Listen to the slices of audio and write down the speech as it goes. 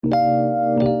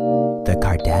The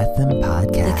Cardassian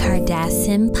Podcast. The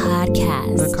Cardassian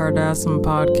Podcast. The Cardassian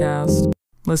Podcast.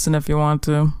 Listen if you want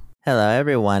to. Hello,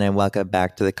 everyone, and welcome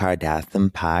back to the Cardassian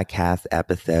Podcast,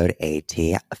 episode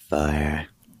 84.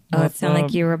 Oh, it sounded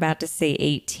like you were about to say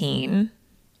 18.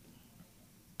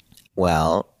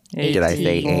 Well, did I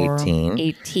say 18?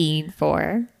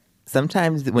 18-4.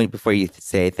 Sometimes before you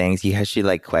say things, you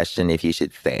should question if you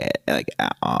should say it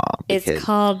at all. It's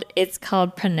called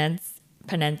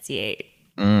pronunciate.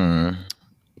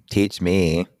 Teach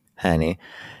me, honey.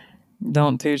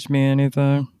 Don't teach me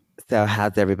anything. So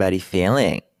how's everybody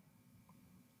feeling?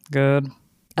 Good.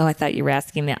 Oh, I thought you were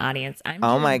asking the audience.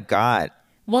 Oh my God.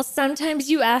 Well, sometimes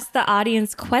you ask the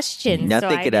audience questions.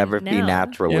 Nothing could ever be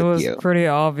natural It with was you. pretty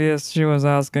obvious she was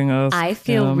asking us. I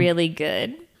feel really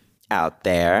good. Out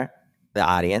there, the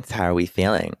audience, how are we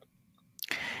feeling?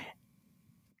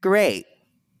 Great.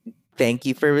 Thank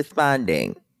you for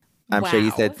responding. I'm sure you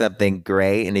Wow. said something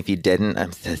great, and if you didn't,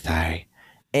 I'm so sorry.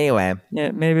 Anyway,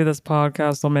 Yeah, maybe this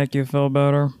podcast will make you feel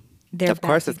better. They're of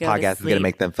course about this to go podcast is going to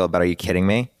make them feel better. Are you kidding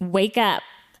me? Wake up.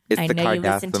 It's I the know you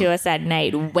listen to us at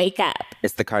night. Wake up.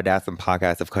 It's the Cardassian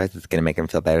Podcast. Of course it's going to make them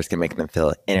feel better. It's going to make them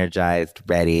feel energized,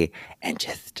 ready, and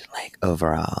just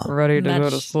overall Ready to go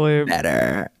to Much sleep.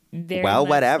 better. Very Well, much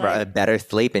whatever. like- A better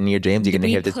sleep in your dreams. You're going to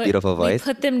hear this beautiful voice.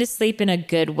 We put them to sleep in a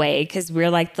good way because we're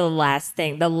like the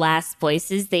last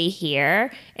voices they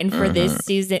hear. And for this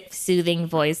soothing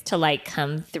voice to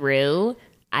come through,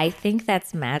 I think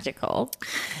that's magical.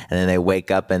 And then they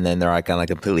wake up and then they're on a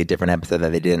completely different episode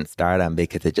that they didn't start on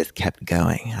because it just kept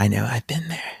going. I know. I've been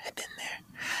there.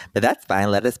 But that's fine.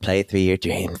 Let us play through your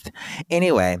dreams.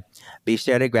 Anyway, be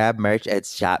sure to grab merch at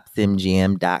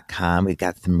shopsimgm.com. We've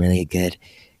got some really good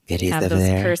goodies Have over those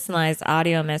there. personalized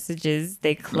audio messages.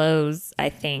 They close, I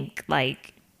think,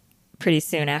 pretty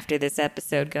soon after this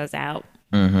episode goes out.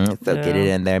 So get it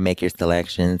in there, make your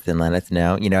selections, and let us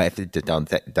know. If you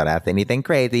don't ask anything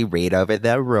crazy, read over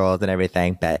the rules and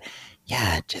everything. But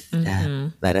yeah, just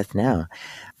let us know.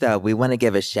 So we want to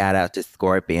give a shout out to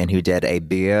Scorpion, who did a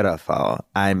beautiful,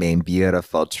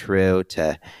 true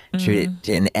to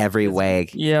in every way.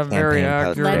 Yeah, very campaign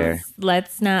poster. accurate.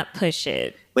 Let's not push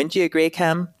it. Wouldn't you agree,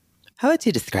 Kim? How would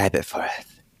you describe it for us?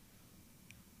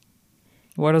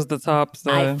 What does the top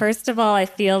say? First of all, I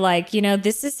feel like,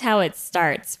 this is how it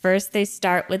starts. First, they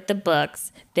start with the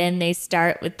books. Then they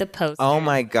start with the posters. Oh,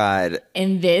 my God.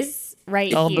 And this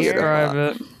right I'll here, describe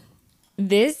it.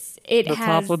 it The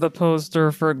has... top of the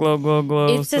poster for Glow Glow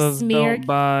Glow It's a says smear- don't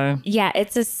buy. Yeah,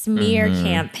 it's a smear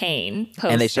campaign poster.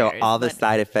 And they show all the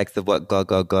side effects of what Glow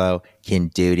Glow Glow can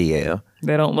do to you.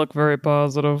 They don't look very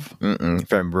positive.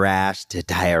 From rash to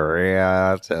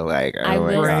diarrhea to I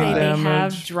will say they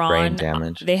have Brain drawn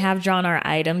damage. they have drawn our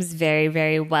items very,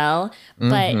 very well.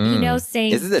 But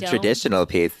saying This is a don't- traditional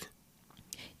piece.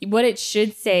 What it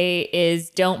should say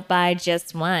is don't buy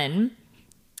just one.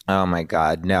 Oh my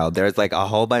God, no. There's a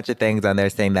whole bunch of things on there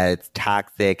saying that it's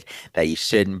toxic, that you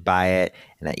shouldn't buy it,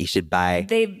 and that you should buy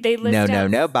They list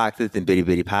no boxes and booty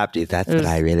booty pop juice. That's what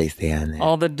I really see on there.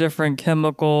 All the different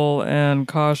chemical and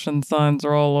caution signs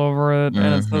are all over it,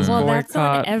 and it says Well, that's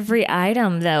on boycott. every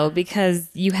item though, because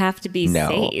you have to be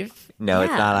safe. No,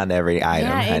 it's Yeah. not on every item,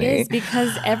 Yeah, honey. it is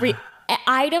because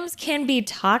items can be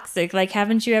toxic.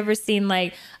 Haven't you ever seen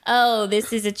oh,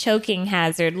 this is a choking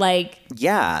hazard?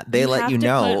 Yeah, they let you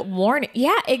know Warning.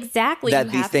 Yeah, exactly. that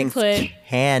You these have things to put,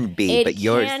 can be, it but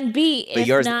yours can be but if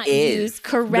yours not is. used This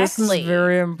correctly. is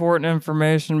very important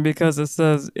information because it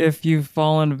says if you've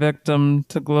fallen victim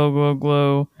to Glow Glow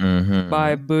Glow,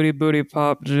 buy Booty Booty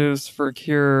Pop Juice for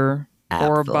cure.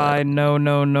 Or buy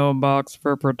no box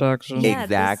for protection. Yeah,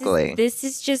 Exactly. This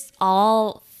is just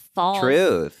all false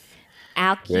truth.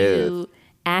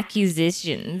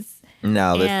 accusations.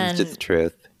 No, this And- is just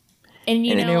truth. And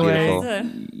And it's beautiful.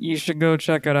 You should go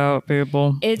check it out,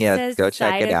 people. it Yeah, says go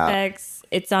check side it out. effects.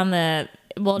 It's on the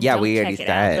Yeah, don't we check already it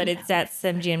out, said. but it's at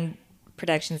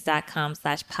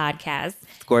simgmproductions.com/podcast.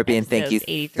 Scorpion, thank you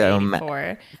so much.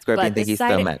 Scorpion, thank you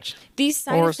so much. These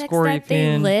side Or effects that they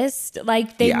Scorpion. list,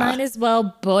 they Yeah. might as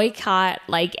well boycott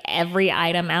every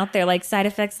item out there. Side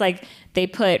effects, they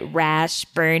put rash,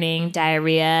 burning,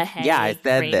 diarrhea, headache, Yeah, I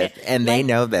said brain this, and they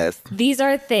know this. These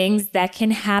are things that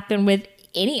can happen with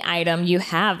any item you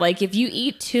have. If you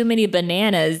eat too many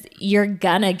bananas, you're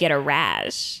gonna get a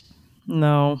rash.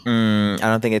 No. I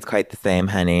don't think it's quite the same,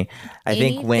 honey. I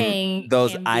think when Anything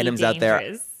those can be items out there,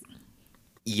 dangerous.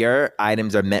 your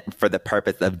items are meant for the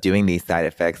purpose of doing these side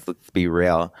effects. Let's be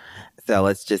real. So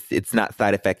it's not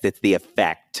side effects, it's the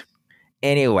effect.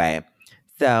 Anyway,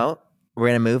 so we're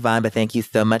going to move on, but thank you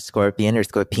so much, Scorpion or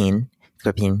Scorpion.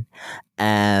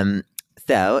 So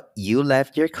So you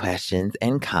left your questions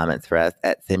and comments for us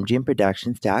at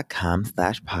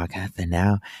simgymproductions.com/podcast. And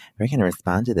now we're going to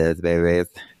respond to those, babies.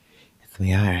 Yes,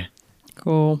 we are.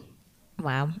 Cool.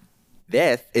 Wow.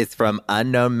 This is from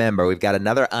unknown member. We've got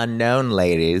another unknown,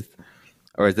 ladies.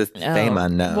 Or is this the same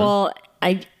unknown? Well,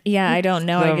 I don't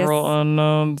know. Several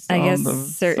unknowns. I guess on the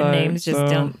certain site, names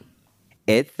just don't.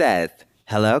 It says,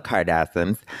 "Hello,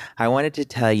 Cardassians. I wanted to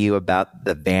tell you about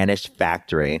the Vanish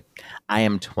Factory. I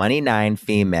am 29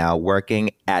 female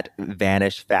working at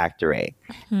Vanish Factory.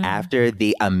 After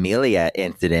the Amelia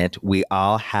incident, we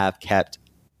all have kept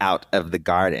out of the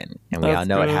garden. And we all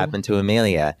know what happened to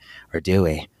Amelia. Or do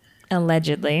we?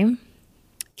 Allegedly.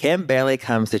 Kim barely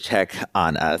comes to check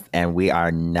on us, and we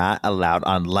are not allowed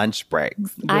on lunch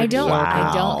breaks. I don't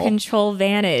Wow. control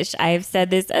Vanish. I've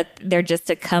said this. They're just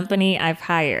a company I've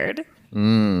hired.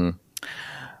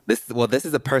 This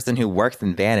is a person who works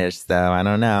in Vanish, so I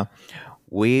don't know.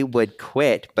 We would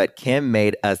quit, but Kim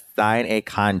made us sign a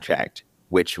contract,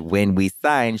 which when we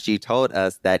signed, she told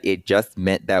us that it just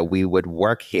meant that we would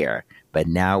work here, but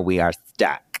now we are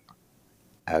stuck."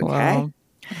 Okay. Wow.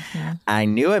 I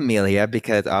knew Amelia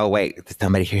because, oh, wait, there's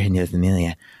somebody here who knows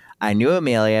Amelia. I knew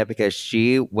Amelia because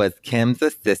she was Kim's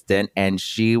assistant and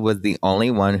she was the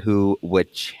only one who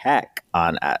would check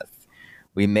on us.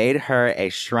 We made her a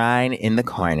shrine in the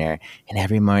corner, and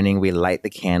every morning we light the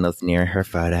candles near her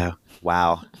photo.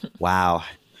 Wow. Wow.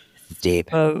 This is deep.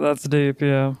 That's deep,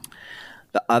 yeah.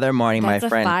 The other morning, That's my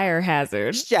friend... a fire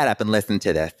hazard. Shut up and listen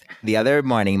to this. The other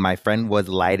morning, my friend was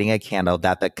lighting a candle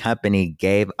that the company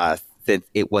gave us since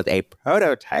it was a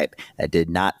prototype that did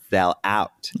not sell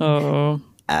out. Uh-oh.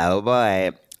 Oh,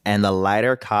 boy. And the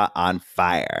lighter caught on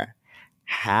fire.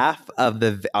 Half of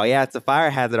the... Oh, yeah, it's a fire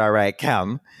hazard, all right,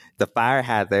 Kim. It's a fire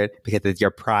hazard because it's your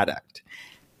product.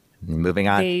 Moving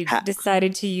on. They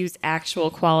decided to use actual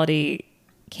quality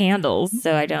candles,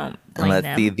 so I don't blame Let's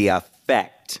them. see the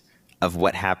effect of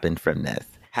what happened from this.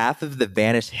 Half of the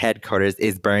Vanish headquarters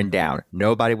is burned down.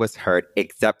 Nobody was hurt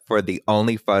except for the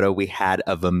only photo we had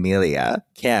of Amelia.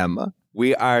 Kim,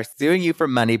 we are suing you for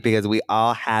money because we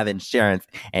all have insurance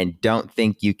and don't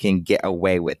think you can get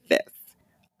away with this.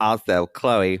 Also,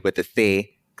 Chloe with the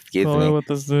C, Chloe with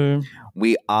the C.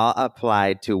 We all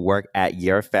applied to work at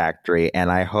your factory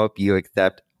and I hope you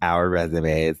accept our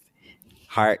resumes.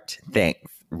 Heart,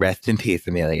 thanks. Rest in peace,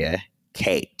 Amelia.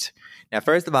 Kate. Now,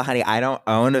 first of all, honey, I don't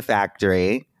own a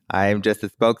factory. I'm just a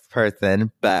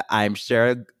spokesperson, but I'm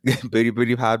sure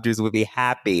Booty Pop Juice would be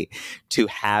happy to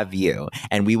have you,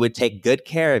 and we would take good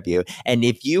care of you. And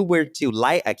if you were to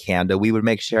light a candle, we would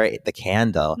make sure the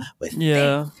candle was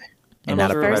safe. And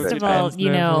not a first of all,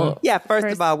 you know... Yeah, first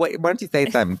of all, why don't you say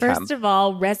something, First of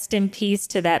all, rest in peace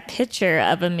to that picture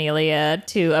of Amelia,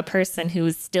 to a person who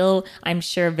is still, I'm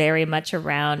sure, very much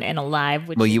around and alive.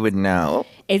 Well, you would know.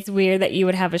 It's weird that you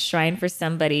would have a shrine for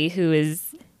somebody who is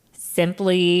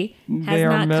simply has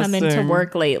not come into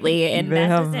work lately. And they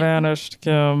have vanished,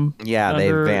 Kim. Yeah,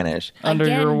 they've vanished. Under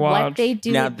your watch. What they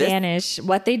do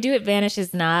at Vanish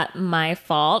is not my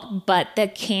fault, but the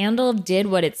candle did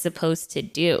what it's supposed to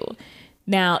do.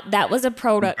 Now, that was a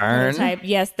prototype,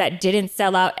 yes, that didn't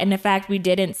sell out. And in fact, we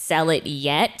didn't sell it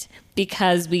yet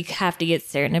because we have to get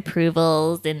certain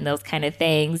approvals and those kind of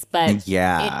things. But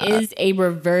it is a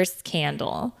reverse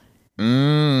candle.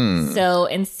 So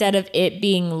instead of it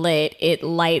being lit, it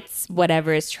lights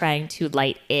whatever is trying to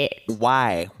light it.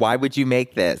 Why? Why would you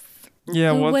make this?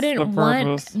 Yeah, what's the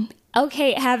purpose?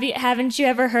 Okay, haven't you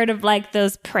ever heard of like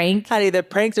those pranks? Honey, the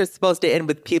pranks are supposed to end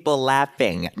with people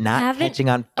laughing, not catching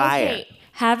on fire. Okay.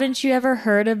 Haven't you ever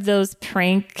heard of those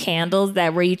prank candles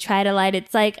that where you try to light,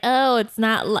 it's like, oh,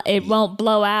 it won't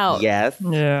blow out. Yes.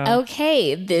 Yeah.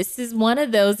 Okay, this is one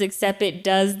of those, except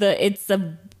it's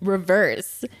a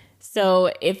reverse.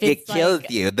 So if it kills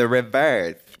you, the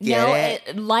reverse.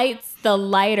 It lights the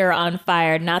lighter on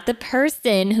fire, not the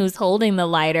person who's holding the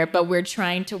lighter, but we're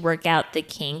trying to work out the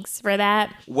kinks for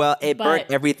that. Well, it burnt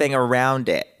everything around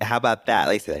it. How about that? At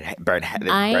least it burned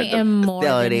I am more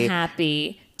than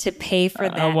happy to pay for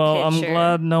that. Well, I'm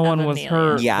glad no one was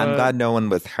hurt. Yeah, I'm glad no one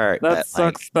was hurt. That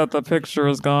sucks that the picture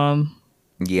is gone.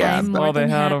 Yeah, I'm more than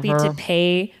happy to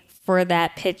pay for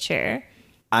that picture.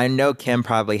 I know Kim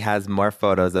probably has more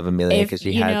photos of Amelia because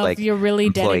she has if you're really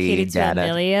dedicated to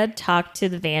Amelia, talk to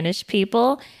the Vanish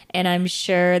people, and I'm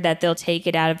sure that they'll take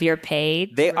it out of your pay.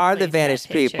 They are the Vanish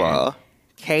people.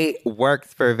 Kate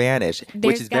works for Vanish,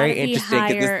 which is very interesting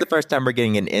because this is the first time we're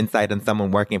getting an insight on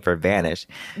someone working for Vanish.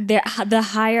 The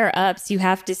higher ups, you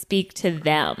have to speak to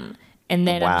them, and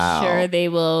then I'm sure they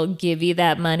will give you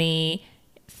that money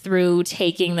through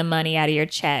taking the money out of your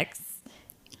checks.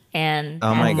 And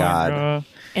oh my God.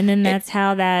 And then that's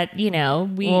how that,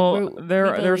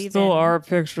 there still are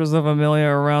pictures of Amelia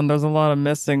around. There's a lot of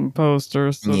missing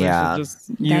posters, so they should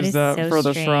just use that for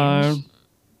the shrine.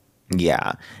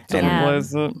 Yeah.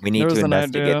 We need to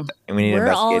investigate.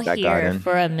 We're all here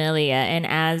for Amelia, and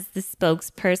as the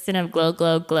spokesperson of Glow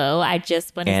Glow Glow, I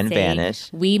just want to say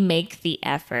Vanish. We make the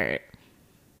effort.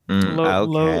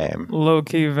 Okay. Low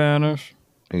key Vanish.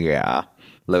 Yeah.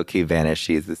 Low key Vanish.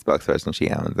 She's the spokesperson. She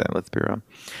owns it. Let's be real.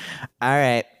 All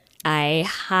right. I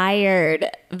hired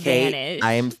Kate, Vanish.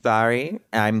 I am sorry.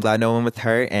 I'm glad no one was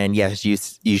hurt. And yes,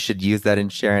 you should use that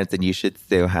insurance and you should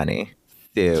sue, honey.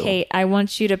 Sue. Kate, I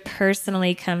want you to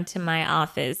personally come to my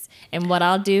office. And what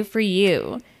I'll do for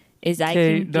you is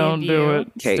Kate, don't do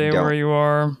it. Kate, stay where you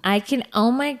are. I can,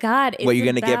 oh my God. What, you're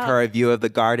going to give her a view of the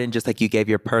garden just like you gave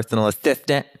your personal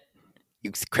assistant?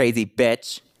 You crazy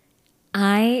bitch.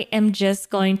 I am just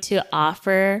going to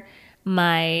offer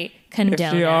my condonuts.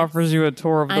 If she offers you a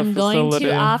tour of the facility, I'm going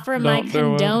to offer my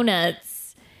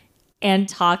condonuts and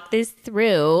talk this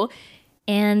through.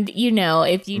 And, if you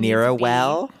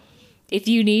if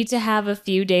you need to have a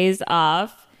few days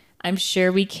off, I'm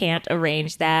sure we can't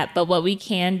arrange that. But what we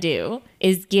can do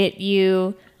is get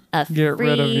you a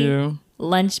free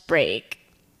lunch break.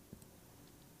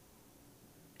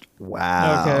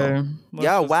 Wow. Okay.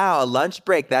 Wow. A lunch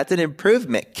break. That's an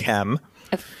improvement, Kim.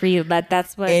 A free, but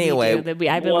that's what we do.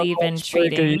 I believe in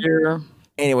treating.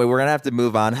 Anyway, we're going to have to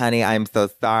move on, honey. I'm so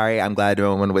sorry. I'm glad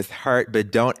no one was hurt,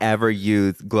 but don't ever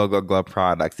use Glow Glow Glow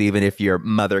products, even if your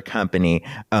mother company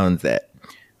owns it.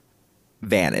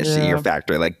 Vanish your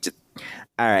factory. All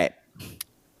right.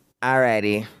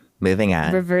 Alrighty. Moving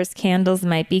on. Reverse candles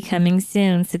might be coming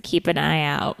soon, so keep an eye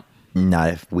out. Not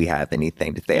if we have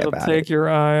anything to say about it. Take your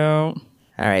eye out.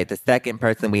 All right. The second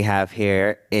person we have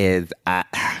here is,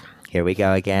 here we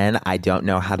go again. I don't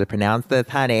know how to pronounce this,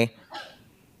 honey.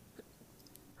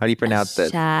 How do you pronounce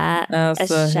this?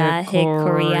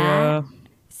 Asahikoria.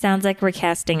 Sounds like we're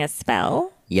casting a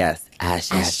spell. Yes.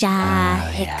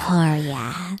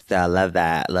 Asahikoria. So I love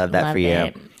that. Love for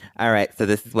you. All right. So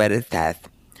this is what it says.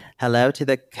 Hello to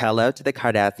the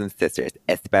Kardashian sisters,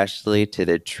 especially to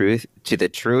the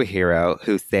true hero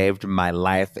who saved my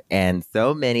life and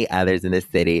so many others in the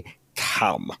city.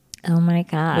 Come. Oh my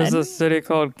God. There's a city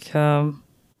called Kem.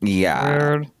 Yeah.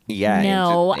 Weird. Yeah.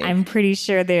 No, I'm pretty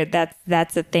sure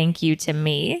that's a thank you to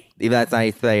me. Even that's how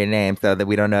you spell your name, so that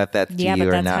we don't know if that's to you or not. Yeah,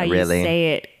 but that's how really. You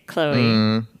say it,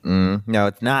 Chloe. No,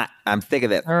 it's not. I'm sick of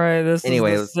this. All right, this is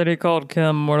a city called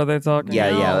Kem. What are they talking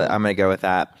about? Yeah, I'm going to go with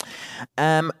that.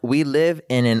 We live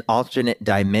in an alternate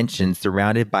dimension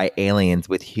surrounded by aliens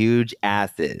with huge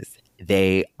asses.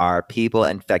 They are people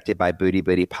infected by booty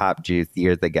pop juice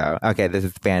years ago. Okay, this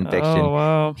is fan fiction. Oh,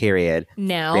 wow. Period.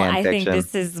 No, I think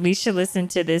we should listen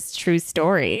to this true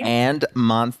story. And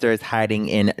monsters hiding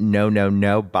in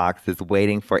no boxes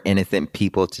waiting for innocent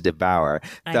people to devour.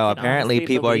 So apparently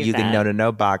people are using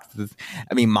no boxes.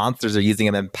 I mean, monsters are using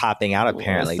them and popping out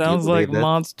apparently. Sounds like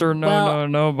monster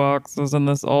no boxes in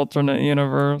this alternate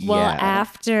universe. Well,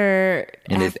 after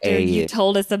you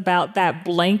told us about that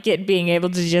blanket being able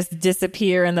to just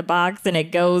disappear in the box and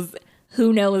it goes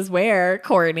who knows where,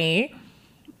 Courtney.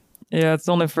 Yeah, it's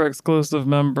only for exclusive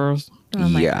members.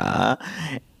 God.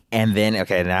 And then,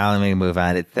 okay, now let me move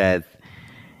on. It says,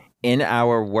 in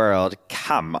our world,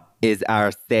 Kam is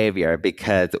our savior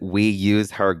because we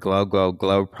use her Glow Glow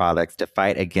Glow products to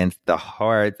fight against the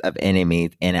hordes of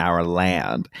enemies in our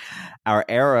land. Our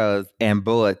arrows and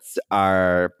bullets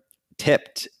are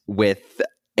tipped with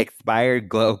expired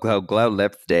Glow Glow Glow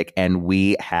lipstick, and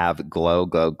we have Glow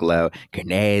Glow Glow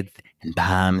grenades and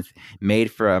bombs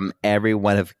made from every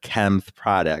one of Kem's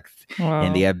products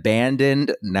in the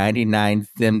abandoned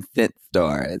 99cent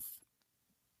stores.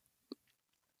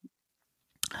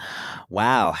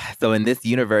 Wow. So in this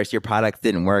universe, your products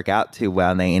didn't work out too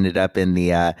well and they ended up in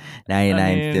the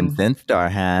 99cent store,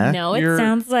 huh? No, it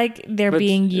sounds like they're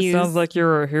being used. It sounds like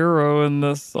you're a hero in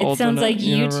this alternate It sounds like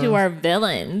universe. You two are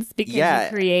villains because you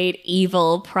create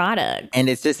evil products. And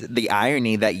it's just the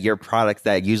irony that your products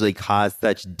that usually cause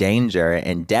such danger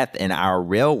and death in our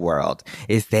real world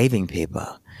is saving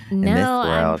people. No,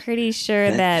 I'm pretty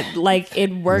sure that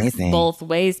it works both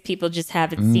ways. People just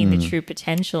haven't seen the true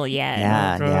potential yet.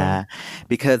 Yeah.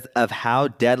 Because of how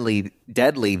deadly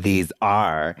these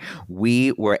are,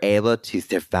 we were able to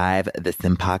survive this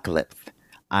apocalypse.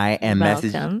 I am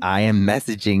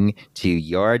messaging to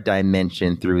your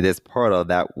dimension through this portal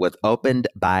that was opened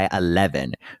by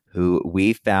 11, who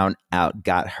we found out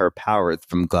got her powers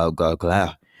from Glow Glow Glow.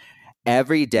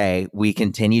 Every day, we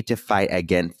continue to fight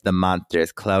against the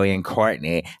monsters Chloe and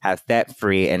Courtney have set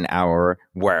free in our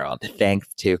world, thanks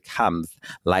to Cum's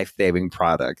life-saving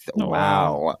products.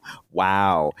 Wow.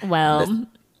 Well,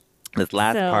 This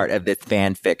last part of this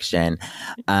fan fiction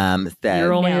says...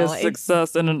 You're only a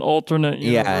success in an alternate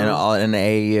universe. Yeah, in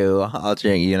an AU,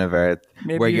 alternate universe,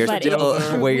 where you're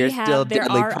still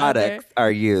deadly products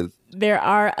are used. There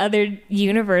are other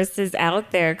universes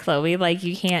out there, Chloe. Like,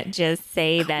 you can't just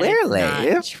say that it's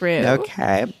not true.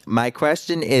 Okay. My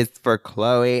question is for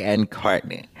Chloe and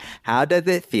Courtney. How does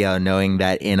it feel knowing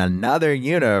that in another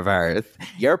universe,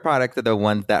 your products are the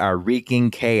ones that are wreaking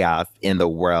chaos in the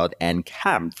world and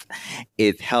Cam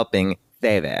is helping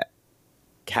save it?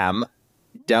 Cam,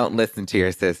 don't listen to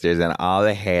your sisters and all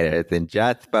the haters and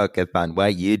just focus on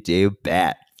what you do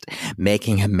best,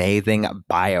 making amazing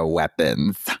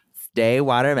bioweapons. Stay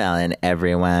watermelon,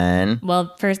 everyone.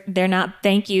 Well, first, they're not,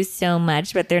 thank you so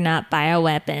much, but they're not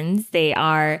bioweapons. They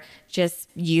are just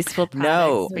useful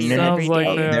products.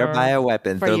 They're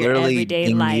bioweapons. They're literally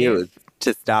being used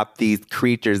to stop these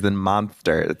creatures and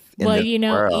monsters in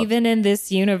this world. Even in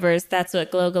this universe, that's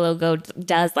what Glow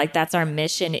does. Like, that's our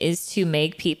mission, is to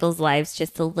make people's lives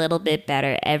just a little bit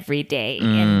better every day.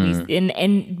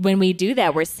 And when we do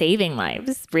that, we're saving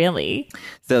lives, really.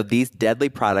 So these deadly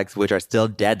products, which are still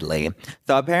deadly.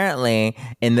 So apparently,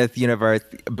 in this universe,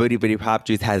 Booty Booty Pop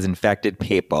Juice has infected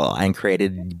people and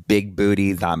created big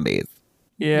booty zombies.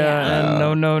 Yeah,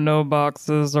 and no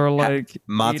boxes are like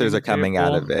monsters are coming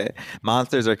out of it.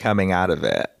 Monsters are coming out of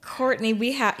it. Courtney,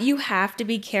 you have to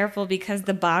be careful, because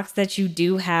the box that you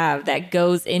do have that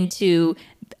goes into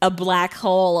a black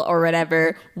hole or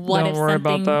whatever. Don't worry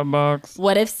about that box.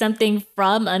 What if something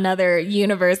from another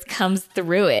universe comes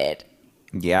through it?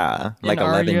 Yeah, like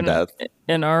 11 does.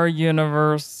 In our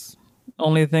universe,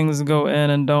 only things go in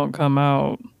and don't come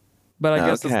out. But I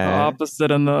guess it's the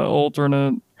opposite in the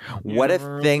alternate. What if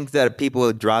things that people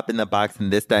would drop in the box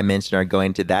in this dimension are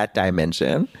going to that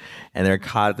dimension, and they're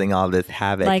causing all this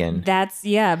havoc? And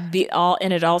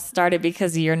it all started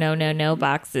because of your no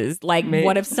boxes. Like,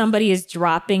 what if somebody is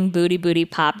dropping Booty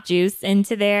Pop Juice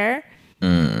into there,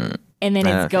 and then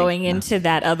it's going into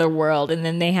that other world, and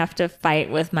then they have to fight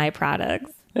with my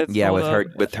products?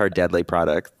 With her deadly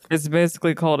products. It's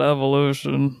basically called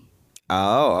evolution.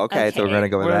 Oh, okay. So we're gonna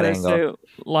go with that angle. Say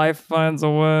life finds a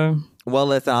way. Well,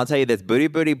 listen, I'll tell you this. Booty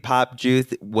Booty Pop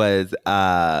Juice was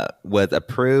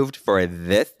approved for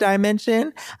this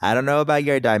dimension. I don't know about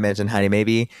your dimension, honey.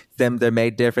 Maybe Sims are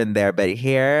made different there, but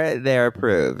here they're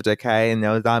approved, okay? And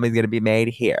no zombies going to be made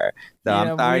here. So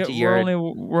I'm sorry to your...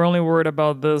 We're only worried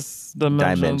about this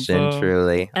dimension.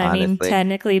 Truly, honestly. I mean,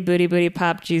 technically, Booty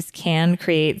Pop Juice can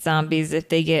create zombies if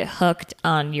they get hooked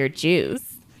on your juice.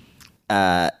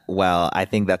 Well, I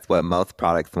think that's what most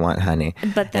products want, honey.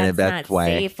 But that's not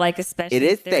safe, like, especially it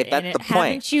is safe. That's the point.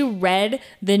 Haven't you read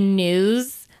the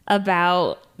news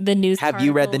about the news? Have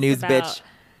you read the news, bitch?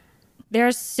 There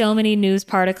are so many news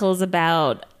particles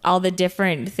about all the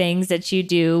different things that you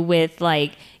do with,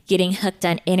 like, getting hooked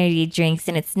on energy drinks,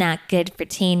 and it's not good for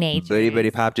teenagers.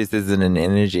 Booty Pop Juice isn't an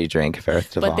energy drink,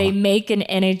 first of all. But they make an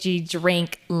energy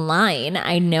drink line.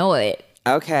 I know it.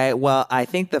 Okay, well, I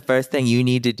think the first thing you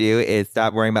need to do is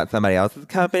stop worrying about somebody else's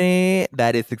company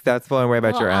that is successful and worry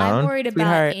about your own. I'm worried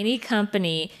about any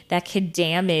company that could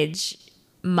damage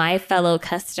my fellow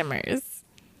customers.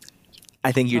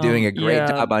 I think you're doing a great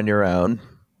job on your own.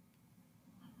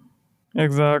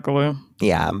 Exactly.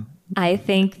 Yeah. I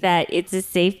think that it's a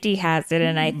safety hazard,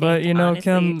 and I think, but honestly,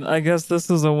 Kim, I guess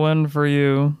this is a win for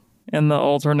you in the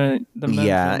alternate dimension.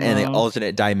 Yeah, in the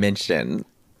alternate dimension.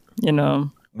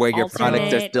 Where your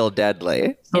products are still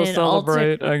deadly. So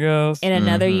celebrate, I guess. In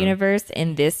another universe,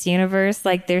 in this universe,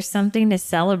 like, there's something to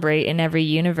celebrate in every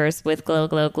universe with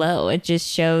Glow. It just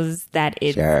shows that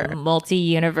it's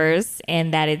multi-universe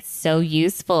and that it's so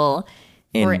useful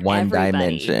in one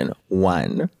dimension.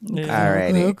 One. Yeah.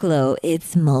 Alrighty. Glow,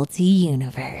 it's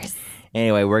multi-universe.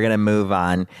 Anyway, we're going to move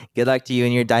on. Good luck to you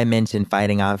in your dimension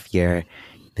fighting off the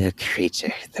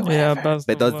creatures.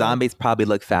 But those zombies probably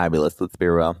look fabulous. Let's be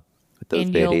real.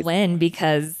 And you'll win,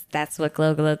 because that's what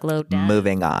Glow does.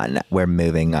 Moving on. We're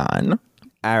moving on.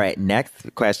 All right.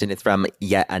 Next question is from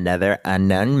yet another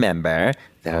unknown member.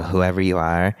 So whoever you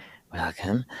are,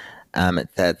 welcome. It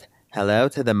says, hello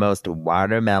to the most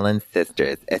watermelon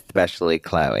sisters, especially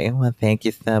Chloe. Well, thank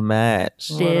you so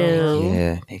much.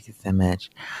 Thank you so much.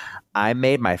 I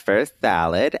made my first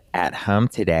salad at home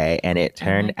today, and it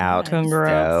turned out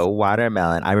so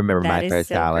watermelon. I remember my first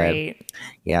salad. Great.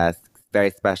 Yes.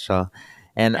 Very special.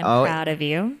 And I'm proud of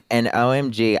you. And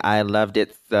OMG, I loved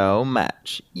it so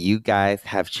much. You guys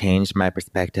have changed my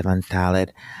perspective on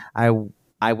salad.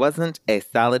 I wasn't a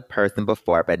salad person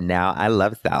before, but now I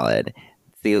love salad.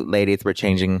 See, ladies, we're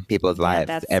changing people's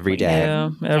lives every day.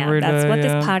 Every day. That's what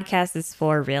this podcast is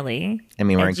for, really. I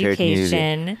mean, we're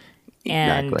education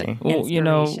and exactly.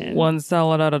 inspiration. One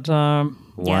salad at a time.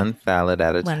 One salad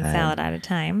at a time. One salad at a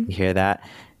time. You hear that?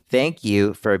 Thank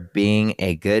you for being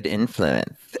a good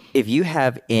influence. If you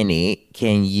have any,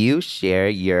 can you share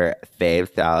your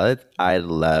fave salads? I'd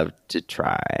love to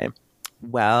try.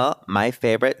 Well, my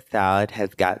favorite salad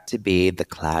has got to be the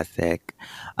classic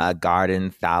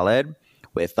garden salad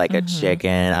with like a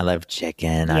chicken. I love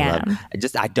chicken. Yeah.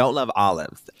 I don't love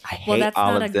olives. I hate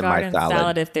olives in my salad. That's not a garden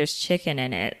salad if there's chicken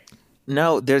in it.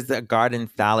 No, there's a garden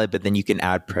salad, but then you can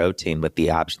add protein with the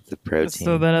options of protein.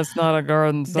 So then it's not a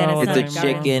garden salad. It's a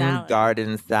chicken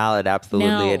garden salad.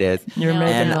 Absolutely, it is. You're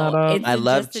making that up. I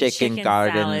love chicken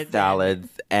garden salads.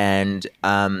 And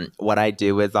what I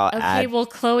do is I'll add. Okay, well,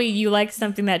 Chloe, you like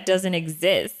something that doesn't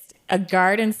exist. A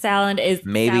garden salad is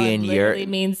literally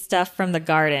means stuff from the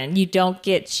garden. You don't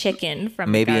get chicken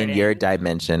from the garden. Maybe in your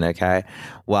dimension, okay?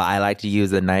 Well, I like to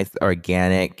use a nice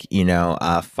organic,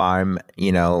 farm.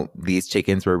 These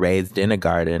chickens were raised in a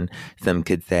garden, some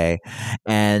could say.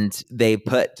 And they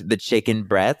put the chicken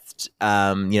breast,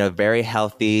 very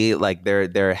healthy, like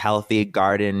they're healthy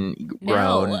garden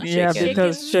grown chickens. Yeah,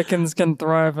 because chickens can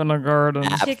thrive in a garden.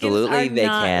 Absolutely, they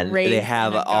can. They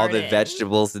have all the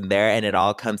vegetables in there and it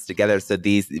all comes together. So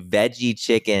these veggie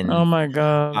chickens oh my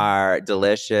God. are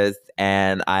delicious.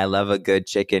 And I love a good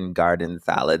chicken garden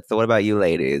salad. So what about you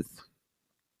ladies?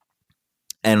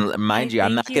 And mind you,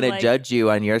 I'm not going to judge you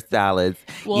on your salads,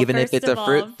 even if it's a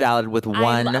fruit salad with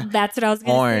one that's what I was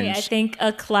going to say. I think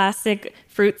a classic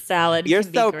fruit salad You're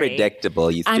can be so great. predictable,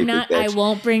 you stupid bitch. I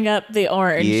won't bring up the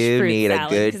orange You fruit need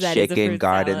salad, a good chicken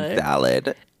garden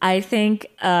salad. I think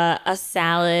a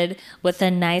salad with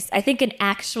an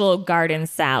actual garden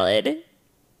salad.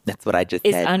 That's what I just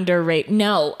said. Is underrated.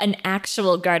 No, an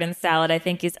actual garden salad I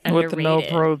think is underrated. With no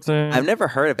protein. I've never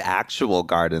heard of actual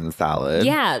garden salad.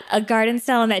 Yeah, a garden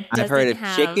salad that doesn't have... I've heard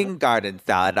of chicken garden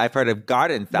salad. I've heard of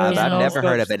garden salad. I've never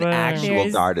heard of an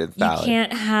actual garden salad. You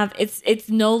can't have... It's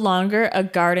no longer a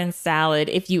garden salad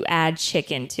if you add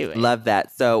chicken to it. Love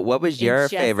that. So what was your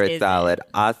favorite salad?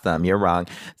 Awesome. You're wrong.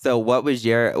 So what was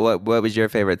your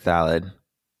favorite salad?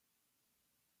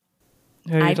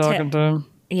 Who are you talking to?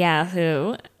 Yeah,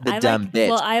 who? The dumb bitch.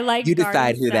 Well, I like you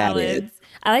decide who salads. That is.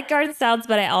 I like garden salads,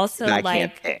 but I also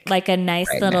like a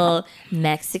nice little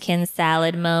Mexican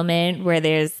salad moment where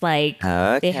there's they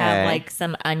have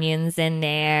some onions in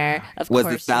there. Of course,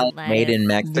 was the salad made in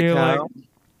Mexico?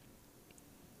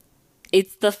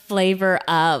 It's the flavor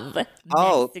of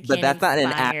Mexican but that's not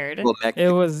an actual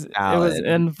Mexican salad. It was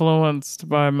influenced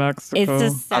by Mexico. It's a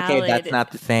salad. Okay, that's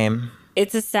not the same.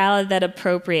 It's a salad that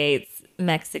appropriates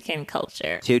Mexican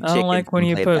culture. I don't like when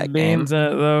you put beans in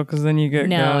it though, because then you get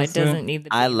it doesn't need the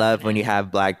beans. I love when you have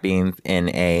black beans in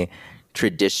a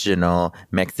traditional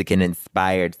Mexican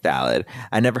inspired salad.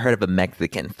 I never heard of a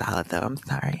Mexican salad though. I'm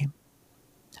sorry.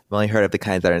 I've only heard of the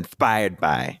kinds that are inspired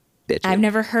by bitches. I've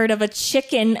never heard of a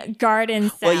chicken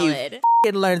garden salad.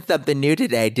 Well, you learned something new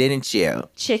today, didn't you?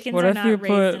 Chickens are not raised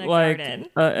in a garden. What if you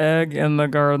put an egg in the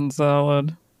garden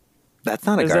salad? That's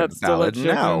not a garden salad.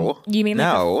 No. You mean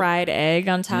like a fried egg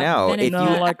on top? No,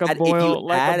 like a boiled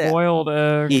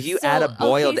egg. If you add a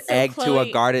boiled egg to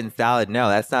a garden salad, no,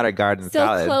 that's not a garden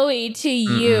salad. So Chloe, to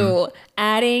you,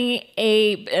 adding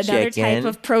another type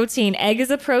of protein, egg is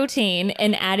a protein,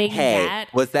 and adding that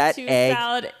to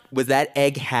salad. Was that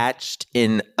egg hatched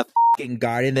in a fucking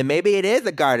garden? Then maybe it is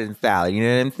a garden salad. You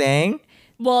know what I'm saying?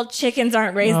 Well, chickens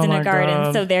aren't raised in a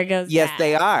garden, so there goes Yes,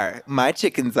 they are. My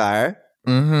chickens are.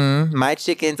 My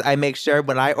chickens, I make sure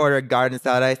when I order a garden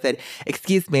salad, I said,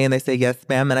 "Excuse me," and they say, "Yes,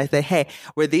 ma'am." And I say, "Hey,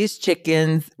 were these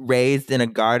chickens raised in a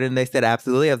garden?" They said,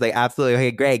 "Absolutely." I was like, "Absolutely.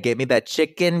 Okay, great. Get me that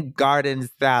chicken garden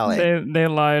salad." They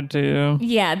lied to you.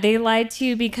 Yeah, they lied to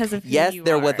you because of who Yes, you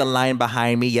there are. was a line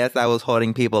behind me. Yes, I was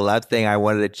holding people up saying I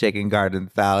wanted a chicken garden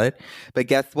salad. But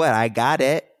guess what? I got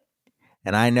it.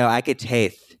 And I know I could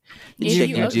taste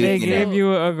chicken juice. They gave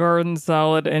you a garden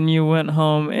salad and you went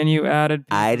home and you added.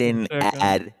 I didn't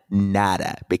add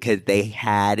nada, because they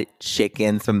had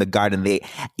chickens from the garden.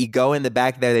 You go in the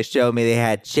back there, they showed me they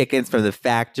had chickens from the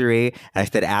factory. I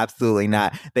said, absolutely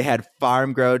not. They had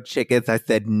farm-grown chickens. I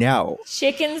said, no.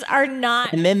 Chickens are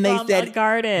not And then they from said, a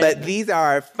garden. but these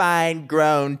are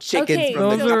fine-grown chickens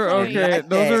from the garden.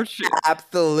 Those are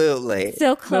absolutely.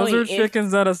 So Chloe, those are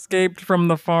chickens that escaped from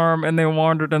the farm and they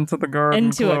wandered into the garden.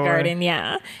 Into a garden,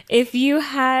 yeah. If you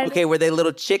had... Okay, were they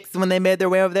little chicks when they made their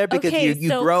way over there? Because you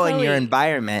grow in your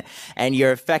environment and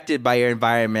you're affected by your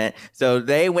environment. So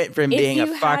they went from being a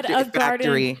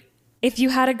factory... If you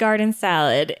had a garden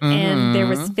salad and there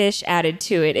was fish added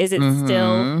to it, is it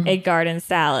still a garden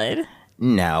salad?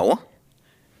 No.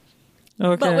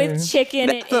 Okay. But with chicken,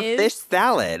 that's a fish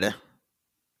salad.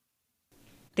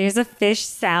 There's a fish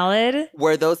salad?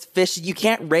 Where those fish... You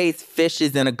can't raise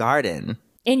fishes in a garden.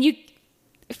 And you...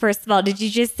 First of all, did you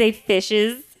just say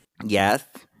fishes? Yes.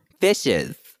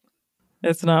 Fishes.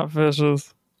 It's not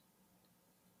fishes.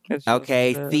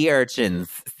 Okay, sea urchins.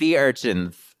 Sea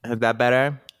urchins. Is that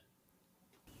better?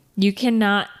 You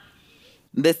cannot...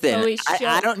 Listen,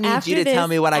 I don't need you to tell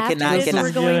me what I cannot.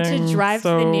 We're going to drive to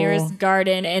the nearest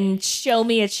garden and show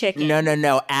me a chicken.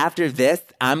 No. After this,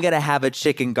 I'm going to have a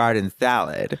chicken garden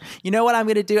salad. You know what I'm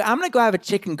going to do? I'm going to go have a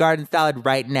chicken garden salad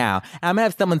right now. I'm going to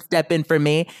have someone step in for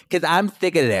me because I'm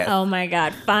sick of this. Oh, my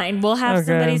God. Fine. We'll have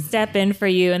somebody step in for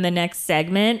you in the next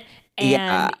segment. And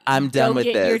yeah, I'm done with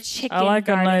this. Your chicken I like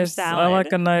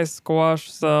a nice squash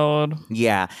salad.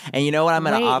 Yeah. And you know what I'm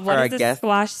going to offer our guests?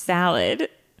 Squash salad?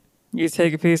 You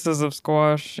take pieces of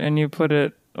squash and you put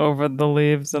it over the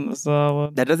leaves in the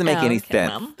salad. That doesn't make any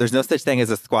sense. Well. There's no such thing as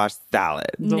a squash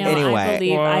salad. No,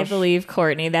 anyway, I believe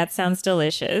Courtney. That sounds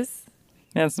delicious.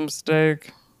 And some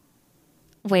steak.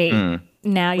 Wait,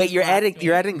 now you're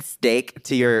adding steak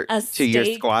to your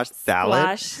squash salad.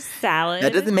 Squash salad.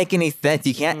 That doesn't make any sense.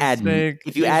 You can't add meat.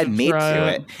 If you add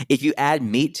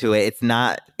meat to it, it's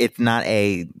not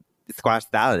a squash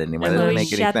salad anymore. That doesn't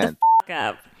make any sense. Shut the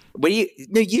f*** up.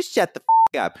 You shut the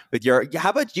f*** up with your.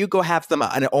 How about you go have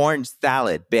an orange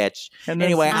salad, bitch?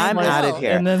 Anyway, I'm out of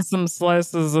here. And then some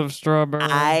slices of strawberry.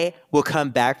 I will come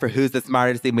back for who's the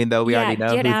smartest, even though we already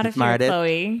know who's the smartest. Here,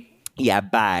 Chloe. Yeah,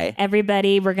 bye.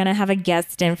 Everybody, we're going to have a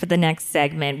guest in for the next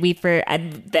segment.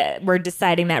 We're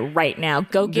deciding that right now.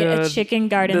 Go get a chicken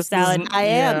garden salad. I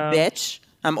am, bitch.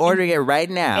 I'm ordering it right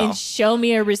now. And show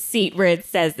me a receipt where it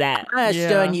says that. I'm not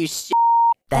showing you shit.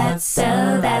 That's so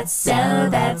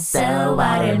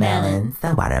watermelon.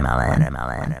 The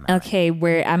watermelon. Okay,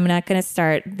 I'm not going to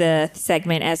start the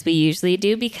segment as we usually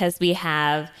do because we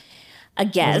have a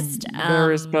guest.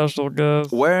 Very special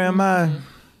guest. Where am I?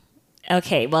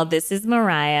 Okay, well, this is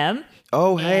Mariah.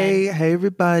 Oh, hey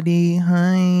everybody.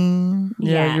 Hi.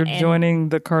 Yeah, you're joining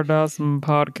the Kardashian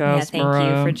podcast, thank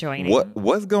Mariah. you for joining.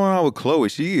 What's going on with Chloe?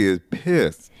 She is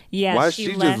pissed. Yeah, why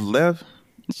she just left?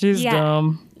 She's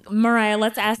dumb. Mariah,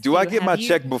 let's ask Do I get my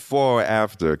check before or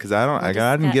after? Because I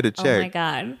didn't get a check. Oh my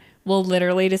God. We'll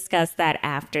literally discuss that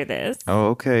after this. Oh,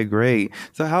 okay, great.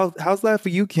 So how's life for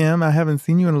you, Kim? I haven't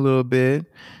seen you in a little bit.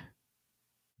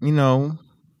 You know,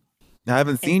 I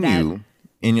haven't seen you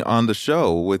on the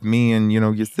show with me and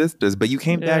your sisters, but you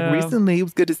came back recently. It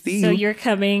was good to see you. So you're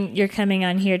coming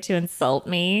on here to insult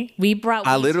me.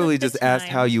 I literally just asked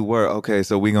how you were. Okay,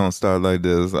 so we're gonna start like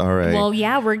this. All right. Well,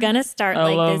 yeah, we're gonna start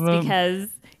like this because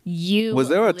was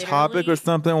there a topic or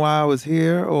something while I was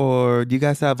here, or do you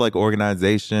guys have like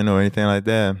organization or anything like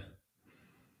that?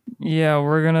 Yeah,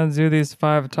 we're gonna do these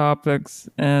 5 topics,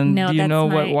 and do you know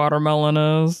what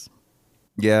watermelon is?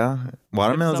 Yeah,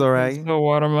 watermelon's all right. It's a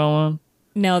watermelon.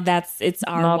 No, it's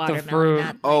our not watermelon. The fruit.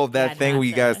 Not that thing where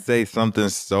you guys say something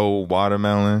so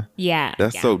watermelon. Yeah,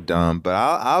 that's so dumb. But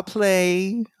I'll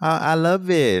play. I love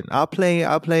it. I'll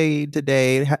play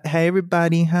today. Hey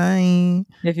everybody, hi.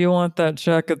 If you want that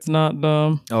check, it's not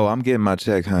dumb. Oh, I'm getting my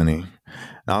check, honey.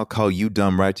 I'll call you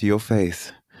dumb right to your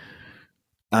face.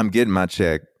 I'm getting my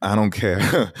check. I don't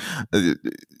care.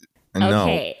 No.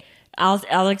 Okay.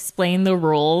 I'll explain the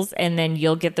rules and then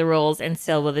you'll get the rules and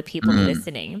so will the people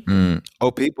listening. Oh,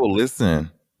 people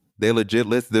listen. They legit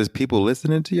listen. There's people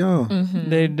listening to y'all. Mm-hmm.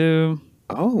 They do.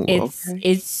 Oh,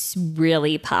 it's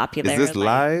really popular. Is this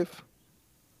live?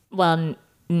 Well,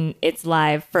 it's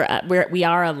live for we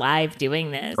are live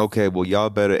doing this. Okay, well y'all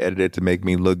better edit it to make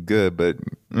me look good, but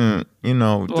well,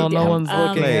 no one's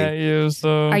looking at you.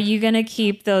 So are you gonna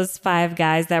keep those 5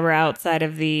 guys that were outside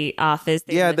of the office?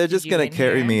 Yeah, they're just gonna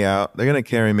carry me out. They're gonna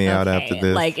carry me out after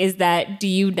this. Like, do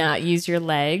you not use your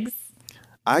legs?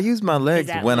 I use my legs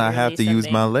when I have to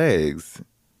use my legs.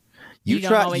 You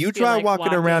try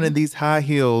walking around in these high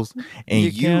heels and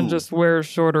you can't just wear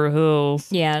shorter heels.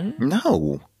 Yeah.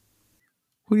 No.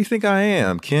 Who do you think I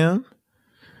am, Kim?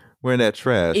 Wearing that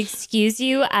trash. Excuse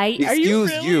you?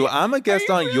 Excuse you. I'm a guest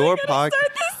on your podcast.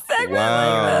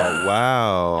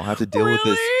 Wow. I have to deal with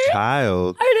this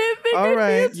child. I didn't think All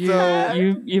right, so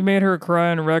you made her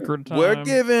cry in record time. We're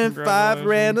given 5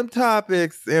 random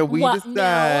topics, and we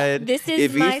decide this is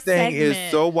if my each thing segment.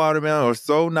 is so watermelon or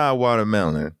so not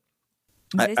watermelon.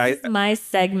 This is my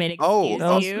segment.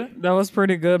 Excuse you. That was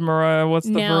pretty good, Mariah. What's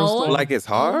the first one? Like it's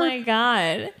hard? Oh my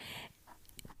God.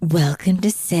 Welcome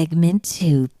to segment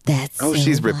 2.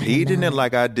 She's repeating it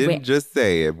like I didn't just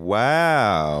say it.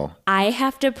 Wow. I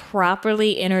have to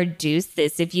properly introduce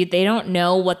this. If they don't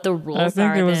know what the rules are. I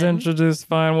think it was introduced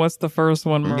fine. What's the first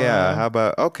one, Mariah? Yeah, how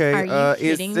about okay? Are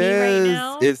you kidding me right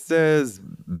now? It says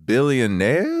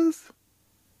billionaires.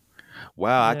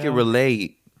 Wow, I can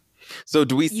relate. So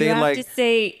do we say you have to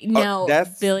say no?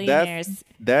 Billionaires.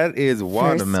 That is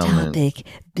watermelon. First topic: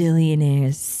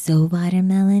 billionaires. So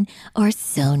watermelon or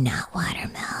so not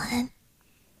watermelon?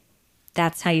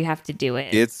 That's how you have to do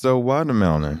it. It's so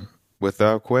watermelon,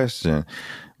 without question.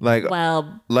 I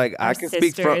can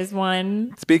speak from is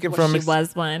one. Speaking from she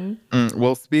was one.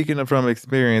 Well, speaking from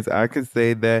experience, I could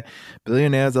say that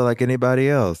billionaires are like anybody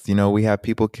else. You know, we have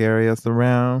people carry us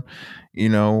around. You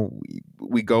know,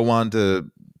 we go on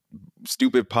to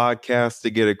stupid podcasts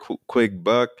to get a quick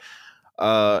buck.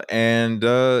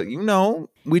 You know,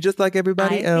 we just like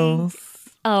everybody else.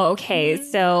 Okay.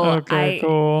 So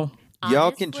cool.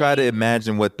 Y'all can try to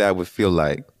imagine what that would feel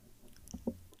like.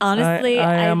 Honestly,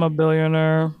 I am a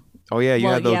billionaire. Oh yeah, you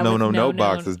have those no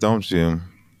boxes, don't you?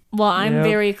 Well, I'm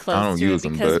very close to it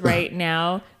them, because but... right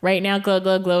now Glow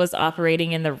Glow Glow is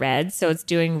operating in the red, so it's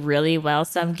doing really well.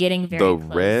 So I'm getting very close.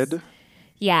 The red?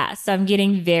 Yeah, so I'm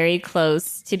getting very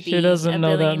close to being a billionaire. She doesn't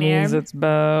know that means it's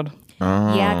bad.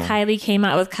 Yeah, Kylie came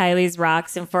out with Kylie's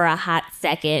rocks, and for a hot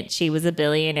second, she was a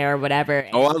billionaire or whatever.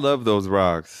 Oh, I love those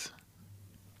rocks.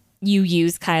 You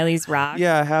use Kylie's rocks?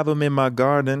 Yeah, I have them in my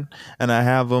garden, and I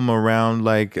have them around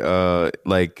You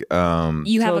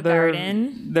have a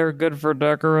garden? They're good for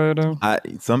decorating.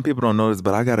 Some people don't notice,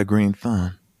 but I got a green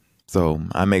thumb, so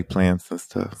I make plants and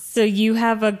stuff. So you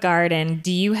have a garden.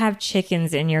 Do you have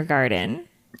chickens in your garden?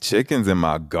 Chickens in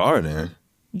my garden?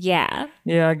 Yeah.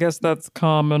 Yeah, I guess that's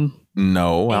common.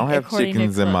 No, I don't have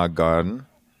chickens in my garden.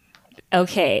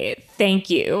 Okay, thank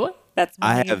you.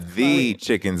 I have the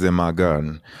chickens in my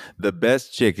garden. The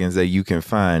best chickens that you can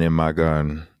find in my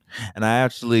garden. And I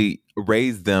actually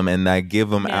raise them and I give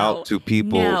them out to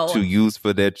people to use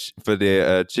for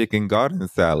their chicken garden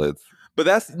salads. But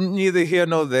that's neither here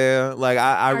nor there. Like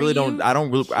I really don't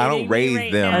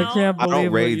raise them. I can't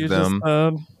believe what you just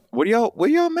said. What are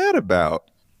y'all mad about?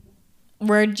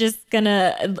 We're just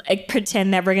gonna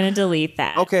pretend that we're gonna delete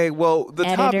that. Okay, well the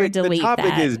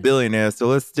topic is billionaires, so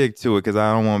let's stick to it because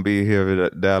I don't want to be here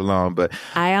that long. But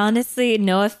I honestly,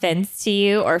 no offense to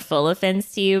you or full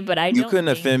offense to you, but you couldn't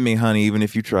offend me, honey, even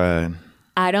if you tried.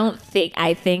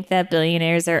 I think that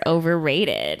billionaires are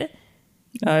overrated.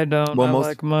 I don't. I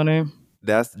like money.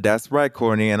 That's right,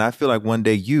 Courtney. And I feel like one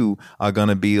day you are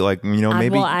gonna be like, maybe.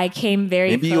 Well, I came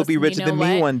very. Maybe close, you'll be richer than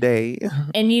me one day.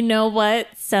 And you know what?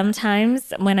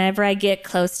 Sometimes, whenever I get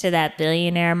close to that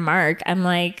billionaire mark, I'm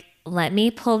like, let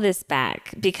me pull this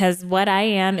back because what I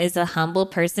am is a humble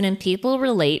person, and people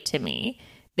relate to me.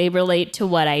 They relate to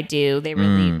what I do. They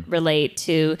relate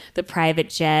to the private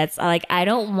jets. I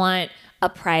don't want a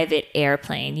private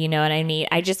airplane. You know what I mean?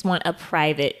 I just want a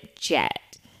private jet.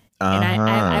 And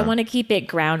I want to keep it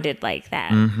grounded like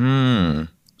that. Mm-hmm.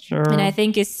 Sure. And I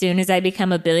think as soon as I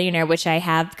become a billionaire, which I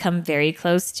have come very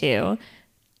close to,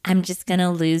 I'm just going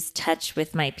to lose touch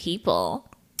with my people.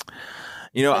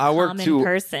 I work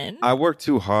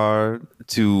too hard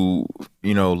to,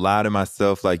 lie to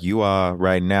myself like you are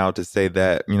right now to say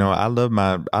that, I love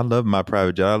my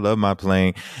private jet. I love my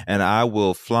plane, and I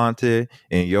will flaunt it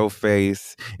in your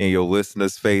face, in your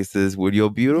listeners' faces, with your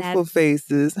beautiful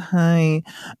faces. Hi.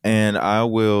 And I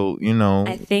will,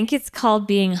 I think it's called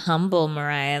being humble,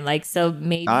 Mariah. So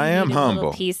maybe I am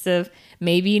humble.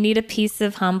 Maybe you need a piece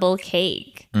of humble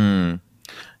cake.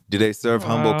 Do they serve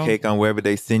humble cake on wherever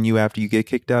they send you after you get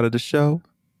kicked out of the show?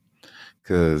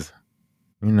 Because,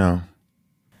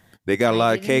 they got a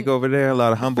lot of cake over there, a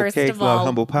lot of humble cakes, a lot of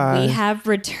humble pies. We have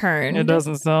returned. It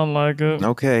doesn't sound like it.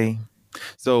 Okay.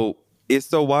 So it's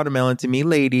so watermelon to me,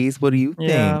 ladies. What do you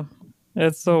think? Yeah,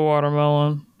 it's so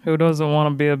watermelon. Who doesn't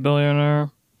want to be a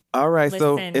billionaire? All right, Listen,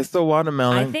 so it's so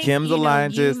watermelon. Kim's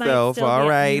lying to herself. All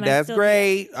right, that's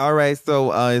great. All right,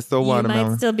 so it's so watermelon.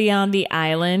 You might still be on the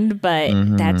island, but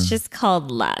that's just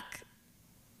called luck.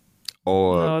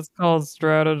 No, it's called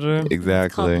strategy.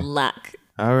 Exactly. It's called luck.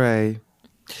 All right.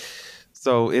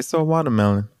 So it's so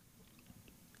watermelon.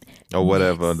 or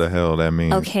whatever the hell that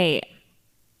means. Okay.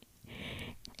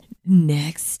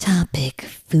 Next topic,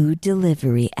 food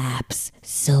delivery apps.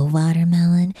 So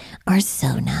watermelon or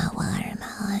so not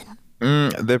watermelon?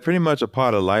 They're pretty much a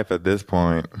part of life at this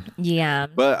point. Yeah.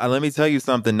 But let me tell you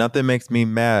something. Nothing makes me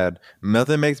mad.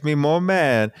 Nothing makes me more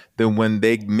mad than when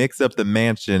they mix up the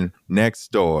mansion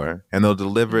next door and they'll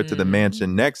deliver it to the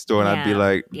mansion next door. And I'd be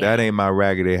like, that ain't my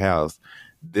raggedy house.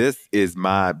 This is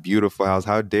my beautiful house.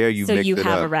 How dare you mix it up? So you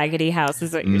have a raggedy house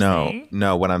is what you're saying?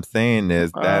 No. What I'm saying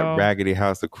is that raggedy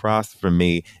house across from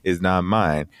me is not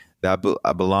mine. That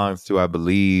belongs to, I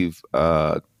believe,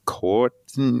 Court.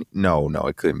 No,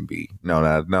 it couldn't be. No,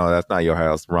 that's not your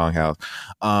house. Wrong house.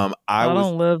 I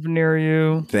don't live near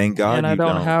you. Thank God, and I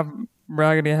don't have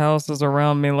raggedy houses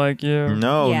around me like you.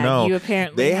 No. You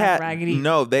apparently have raggedy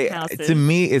houses. To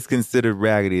me, it's considered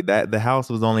raggedy. That the house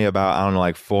was only about, I don't know,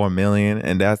 like $4 million,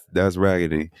 and that's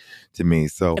raggedy to me.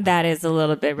 So that is a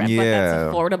little bit raggedy, but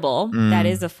that's affordable. That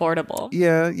is affordable.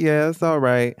 Yeah, it's all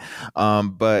right.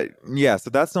 But yeah, so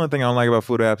that's the only thing I don't like about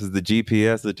food apps is the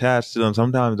GPS attached to them.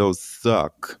 Sometimes those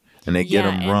suck. And they get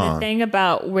them wrong. And the thing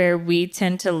about where we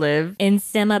tend to live in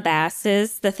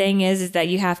Semabassis, the thing is that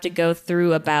you have to go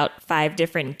through about 5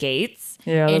 different gates.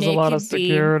 Yeah, there's a lot of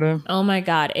security. Oh my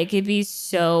God. It could be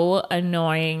so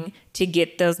annoying to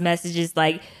get those messages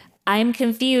like, I'm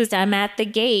confused. I'm at the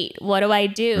gate. What do I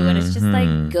do? And it's just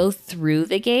like, go through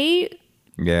the gate.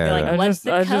 Yeah. Like, what's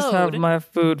the code? I just have my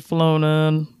food flown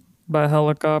in by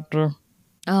helicopter.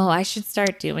 Oh, I should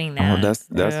start doing that. Oh, that's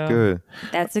good.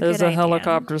 That's a good idea. There's a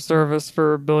helicopter service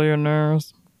for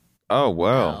billionaires. Oh,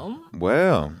 well. Oh.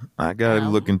 Well, I got to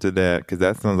look into that because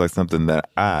that sounds like something that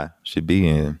I should be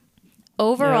in.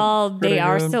 Overall, they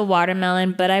are good. so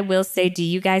watermelon, but I will say, do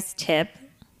you guys tip?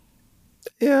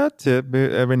 Yeah, I tip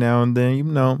it every now and then,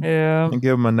 Yeah. And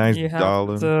give them a nice You have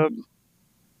dollar. to.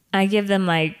 I give them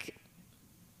like,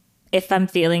 if I'm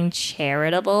feeling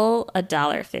charitable,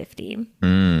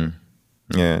 $1.50.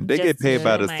 Yeah, they get paid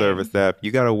by the service app.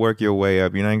 You got to work your way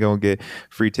up. You're not going to get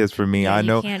free tips from me. Yeah, I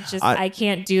know. I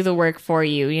can't do the work for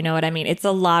you. You know what I mean? It's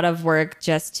a lot of work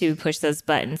just to push those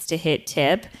buttons to hit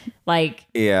tip. Like,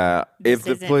 yeah, if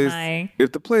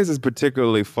the place is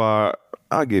particularly far,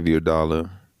 I'll give you $1.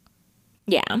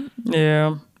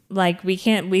 Yeah. Like, we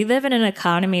live in an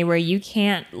economy where you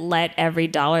can't let every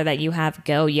dollar that you have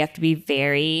go. You have to be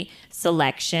very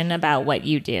selection about what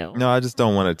you do. No, I just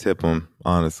don't want to tip them.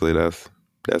 Honestly, that's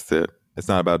it. It's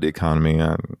not about the economy.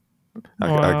 I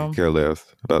could care less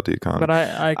about the economy. But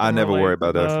I never worry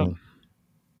about that.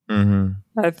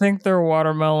 I think they're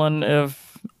watermelon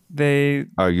if they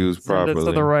are used properly. Send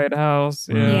it to the right house.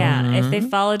 Yeah, if they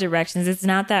follow directions, it's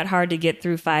not that hard to get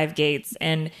through 5 gates.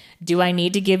 And do I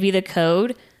need to give you the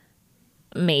code?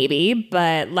 Maybe,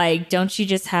 but like, don't you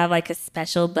just have like a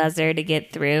special buzzer to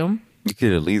get through? You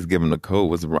could at least give them the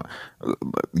code. What's wrong?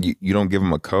 You don't give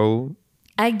them a code?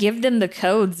 I give them the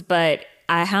codes, but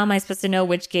how am I supposed to know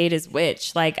which gate is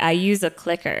which? Like, I use a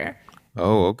clicker.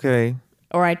 Oh, okay.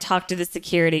 Or I talk to the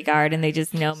security guard and they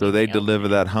just know me. So they deliver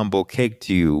that humble cake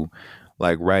to you,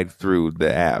 like right through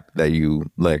the app that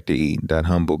you like to eat, that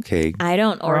humble cake. I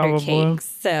don't order cakes,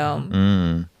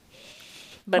 so.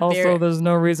 But also, there's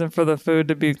no reason for the food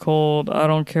to be cold. I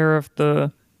don't care if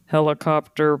the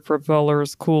helicopter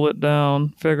propellers cool it down.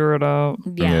 Figure it out.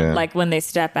 Yeah, like when they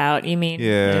step out, you mean?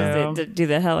 Yeah. Do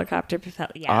the helicopter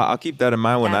propeller? Yeah. I'll keep that in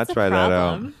mind when I try that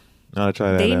out. I'll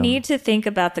try that out. They need to think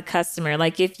about the customer.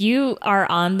 Like, if you are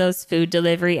on those food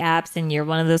delivery apps and you're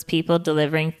one of those people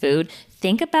delivering food,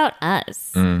 think about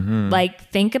us. Like,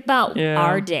 think about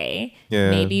our day.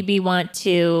 Yeah. Maybe we want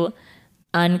to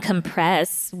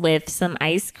uncompress with some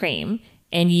ice cream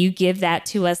and you give that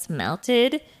to us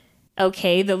melted.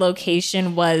 Okay, the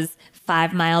location was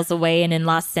 5 miles away, and in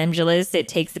Los Angeles it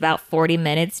takes about 40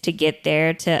 minutes to get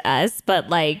there to us, but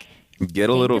like,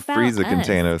 get a little freezer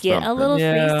container or something. Get a little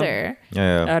freezer.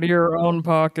 Yeah. Out of your own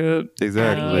pocket.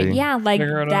 Exactly. Yeah, like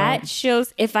that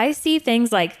shows, if I see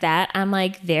things like that, I'm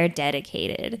like, they're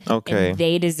dedicated. Okay. And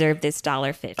they deserve this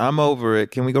 $1.50. I'm over it.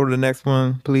 Can we go to the next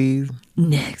one, please?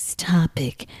 Next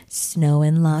topic, snow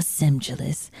in Los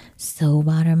Angeles. So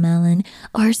watermelon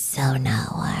or so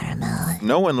not watermelon?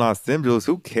 Snow in Los Angeles.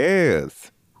 Who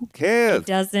cares? Who cares? It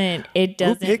doesn't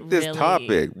Who picked this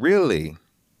topic? Really?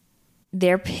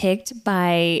 They're picked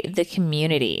by the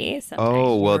community. Sometimes.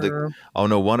 Oh, well,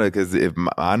 no wonder, because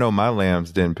I know my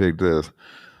lambs didn't pick this.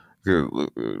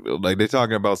 Like, they're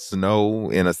talking about snow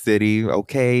in a city.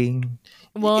 Okay.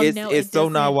 Well, it's so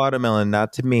not watermelon,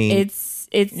 not to me. It's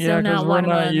so not we're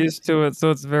watermelon. Not used to it,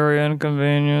 so it's very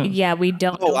inconvenient. Yeah, we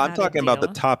don't. Oh, I'm talking about the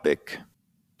topic.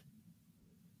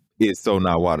 It's so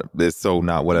not water. It's so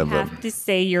not You whatever. have to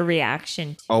say your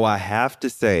reaction to Oh, I have to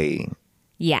say,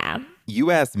 Yeah.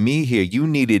 you asked me here. You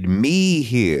needed me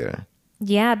here.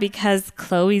 Yeah, because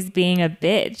Chloe's being a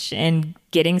bitch and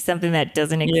getting something that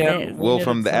doesn't exist. Well,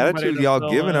 from the attitude y'all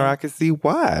giving her, I can see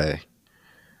why.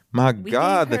 My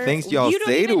God, the things y'all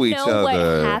say to each other. What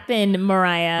happened,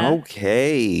 Mariah?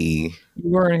 Okay. You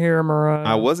weren't here, Mariah.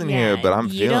 I wasn't here, but I'm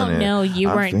feeling it. You don't know. You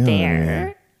weren't there.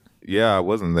 It. Yeah, I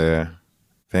wasn't there.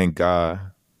 Thank God.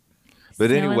 But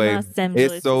Snow anyway, in Los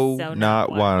Angeles it's so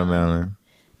not watermelon.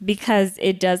 Because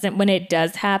it doesn't, when it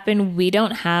does happen, we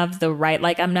don't have the right,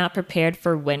 like, I'm not prepared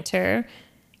for winter.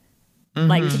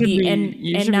 Like, to be,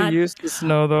 you should be used to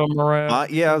snow, though, Mariah.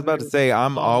 Yeah, I was about to say,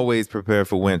 I'm always prepared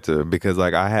for winter because,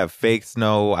 like, I have fake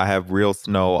snow, I have real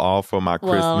snow, all for my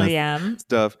Christmas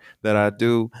stuff that I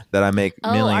do, that I make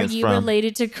millions are you from.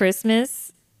 related to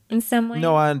Christmas in some way?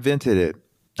 No, I invented it.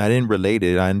 I didn't relate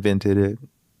it. I invented it.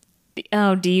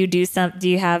 Oh, do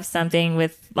you have something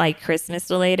with like Christmas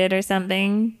related or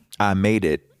something? I made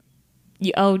it.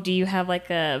 Do you have like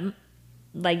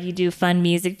you do fun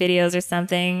music videos or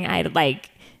something? I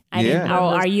didn't know.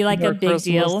 Are you like a big Christmas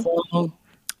deal? song.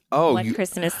 Oh, what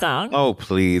Christmas song? Oh,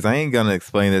 please. I ain't going to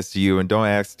explain this to you, and don't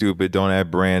act stupid. Don't act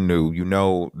brand new. You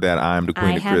know that I'm the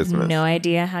queen of Christmas. I have no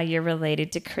idea how you're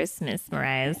related to Christmas,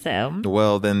 Mariah, so.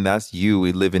 Well, then that's you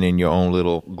living in your own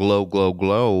little glow, glow,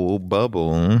 glow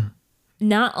bubble.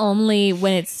 Not only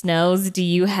when it snows do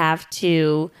you have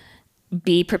to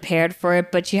be prepared for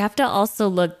it, but you have to also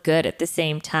look good at the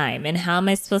same time. And how am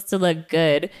I supposed to look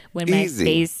good when my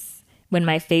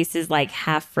face is like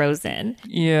half frozen?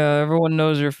 Yeah, everyone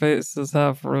knows your face is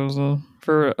half frozen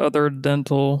for other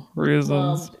dental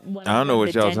reasons. Well, I don't know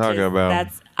what y'all talking about.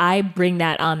 I bring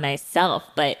that on myself,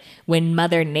 but when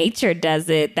Mother Nature does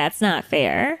it, that's not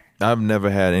fair. I've never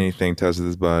had anything touch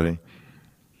this body.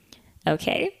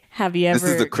 Okay. Have you ever? This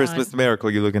is a Christmas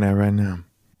miracle you're looking at right now.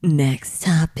 Next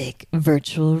topic,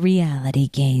 virtual reality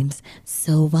games.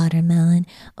 So watermelon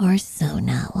or so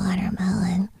not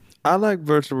watermelon? I like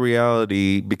virtual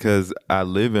reality because I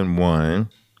live in one,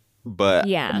 but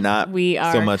not we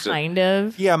are so much. Kind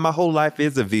of. Yeah, my whole life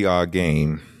is a VR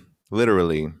game.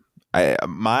 Literally.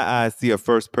 My eyes see a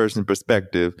first-person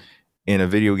perspective in a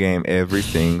video game every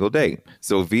single day.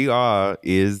 So VR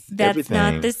is everything.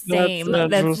 That's not the same.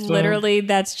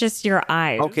 That's just your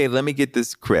eyes. Okay, let me get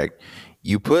this correct.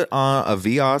 You put on a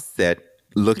VR set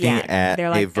looking at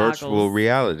a virtual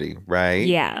reality, right?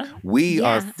 Yeah. We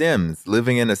are Sims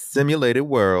living in a simulated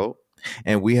world,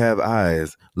 and we have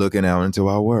eyes looking out into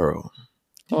our world.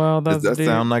 Well, does that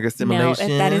sound like a simulation?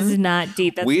 No, that is not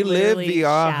deep. That's we live VR,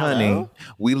 shallow. honey.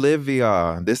 We live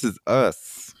VR. This is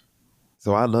us.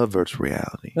 So I love virtual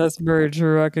reality. That's very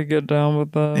true. I could get down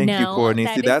with that. Thank you, Courtney.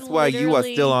 See, that's why you are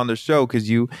still on the show, because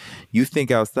you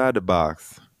think outside the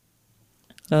box.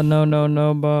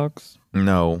 No box.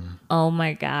 No. Oh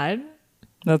my God.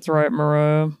 That's right,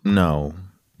 Mariah. No.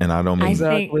 And I don't mean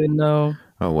exactly no.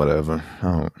 Oh, whatever.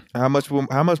 Oh. How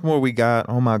much more we got?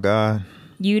 Oh my God.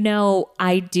 You know,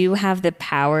 I do have the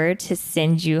power to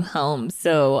send you home.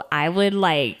 So I would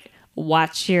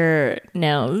watch your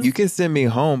nose. You can send me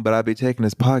home, but I'll be taking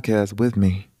this podcast with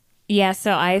me. Yeah,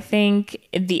 so I think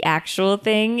the actual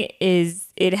thing is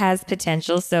it has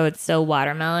potential, so it's so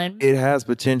watermelon. It has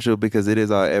potential because it is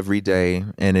our everyday,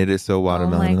 and it is so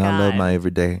watermelon. And I love my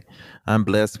everyday. I'm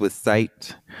blessed with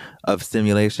sight of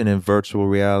simulation and virtual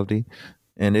reality,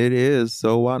 and it is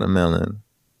so watermelon.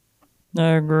 I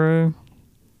agree.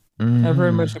 Mm-hmm. I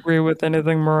very much agree with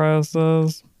anything Mariah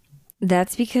says.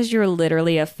 That's because you're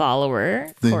literally a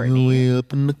follower, Courtney. Way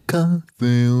up in the car.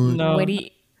 No. What do you...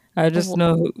 I just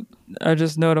know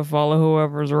to follow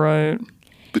whoever's right.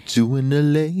 But you in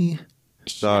LA.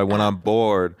 Sorry, when I'm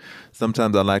bored,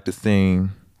 sometimes I like to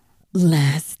sing.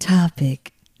 Last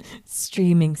topic.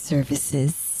 Streaming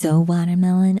services. So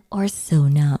watermelon or so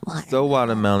not watermelon? So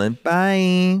watermelon.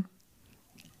 Bye.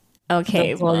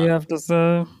 Okay. That's all you have to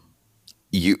say.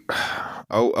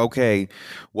 Okay.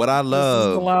 What I love.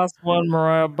 This is the last one,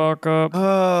 Mariah, buck up.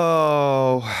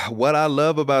 Oh, what I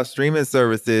love about streaming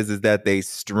services is that they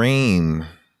stream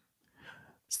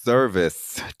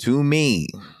service to me.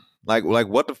 Like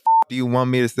what the do you want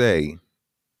me to say?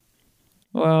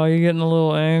 Wow, you're getting a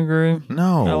little angry.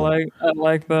 No. I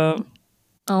like that.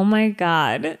 Oh my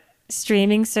God.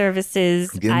 Streaming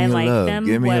services, I like them.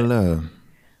 Give me a love.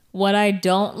 What I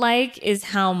don't like is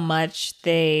how much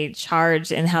they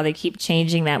charge and how they keep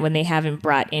changing that when they haven't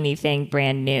brought anything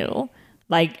brand new.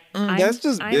 Like, that's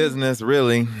just business,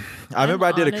 really. I remember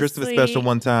I did a Christmas special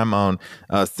one time on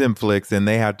Simflix, and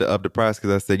they had to up the price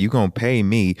because I said, "You gonna pay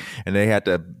me," and they had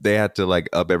to like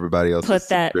up everybody else's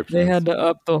subscription. They had to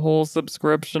up the whole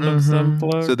subscription of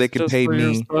Simflix so they could pay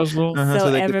me.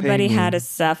 So everybody had to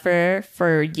suffer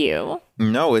for you.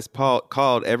 No, it's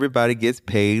called "Everybody Gets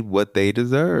Paid What They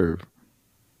Deserve."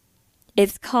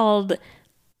 It's called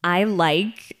 "I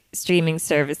like streaming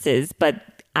services, but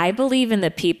I believe in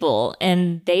the people,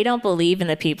 and they don't believe in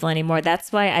the people anymore.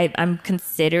 That's why I'm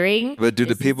considering. But do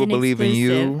the people believe in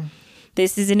you?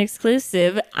 This is an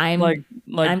exclusive. I'm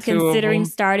considering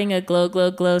starting a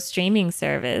Glow streaming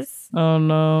service. Oh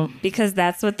no! Because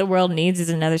that's what the world needs is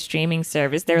another streaming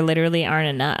service. There literally aren't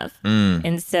enough.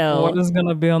 And so, what is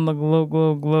gonna be on the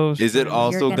Glow? Is it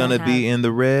also gonna be in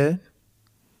the red?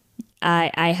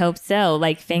 I hope so.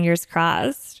 Like, fingers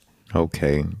crossed.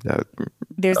 Okay.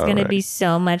 There's going to be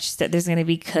so much. There's going to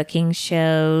be cooking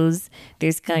shows.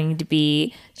 There's going to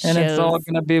be shows. And it's all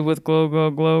going to be with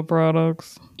Glow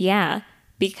products. Yeah,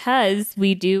 because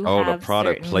we do have the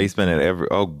product placement at every.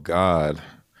 Oh God.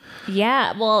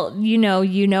 Yeah, well, you know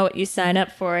what you sign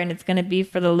up for, and it's going to be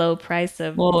for the low price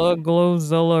of. Well, a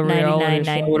Glowzilla reality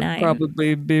show would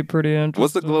probably be pretty interesting.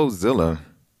 What's a Glowzilla?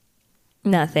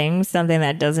 Nothing. Something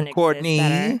that doesn't exist.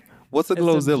 Courtney, what's a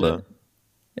Glowzilla?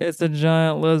 It's a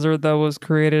giant lizard that was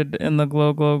created in the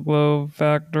Glow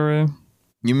factory.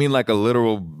 You mean like a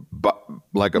literal,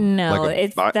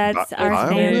 that's our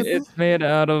fans. It's made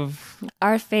out of.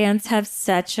 Our fans have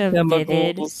such a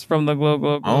chemicals from the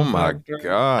Glow. Oh my factory.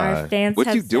 God! Our fans what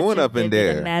have you doing up in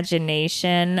there?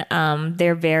 Imagination.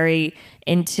 They're very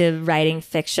into writing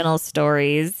fictional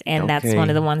stories, and that's one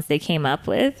of the ones they came up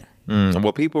with.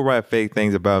 Well, people write fake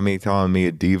things about me, calling me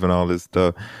a diva and all this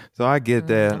stuff. So I get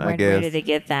that, I guess. Where did they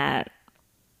get that?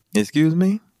 Excuse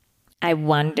me? I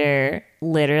wonder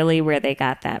literally where they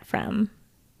got that from.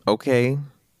 Okay.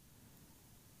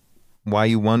 Why are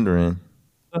you wondering?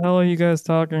 What the hell are you guys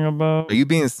talking about? Are you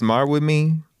being smart with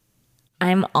me?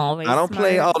 I'm always I don't smart,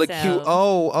 play all the cute.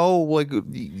 Like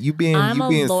you being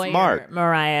lawyer, smart.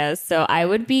 Mariah, so I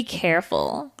would be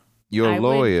careful. You're a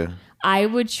lawyer. I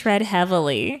would tread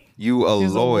heavily. You a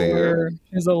lawyer.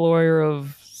 He's a lawyer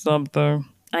of something.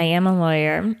 I am a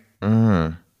lawyer.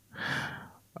 All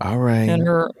right.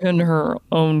 In her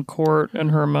own court, in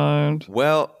her mind.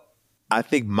 Well, I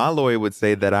think my lawyer would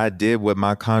say that I did what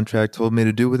my contract told me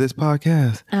to do with this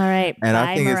podcast. All right. And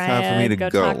bye, I think Mariah. it's time for me to go.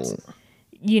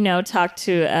 Talk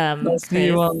to I'll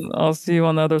see you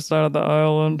on the other side of the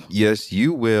island. Yes,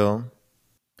 you will.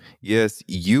 Yes,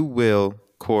 you will,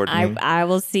 Courtney. I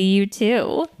will see you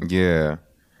too. Yeah.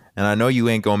 And I know you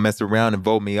ain't gonna mess around and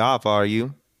vote me off, are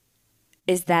you?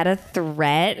 Is that a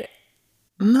threat?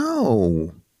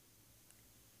 No.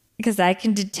 Because I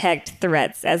can detect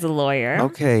threats as a lawyer.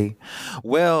 Okay.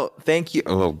 Well, thank you.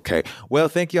 Okay. Well,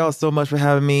 thank y'all so much for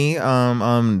having me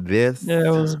on this. Yeah,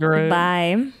 it was great.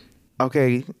 Bye.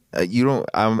 Okay.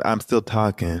 I'm still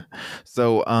talking.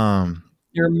 So,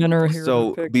 your men are here.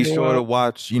 So be sure to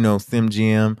watch,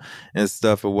 SimGM and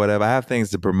stuff or whatever. I have things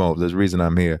to promote. There's a reason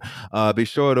I'm here. Be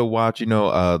sure to watch,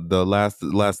 the last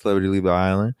Celebrity Leave the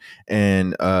Island,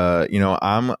 and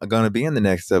I'm gonna be in the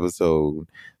next episode,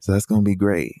 so that's gonna be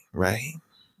great, right?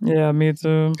 Yeah, me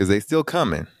too. Because they still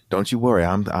coming. Don't you worry.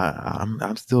 I'm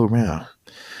still around.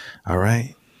 All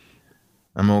right.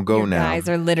 I'm gonna go now. Guys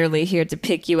are literally here to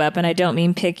pick you up, and I don't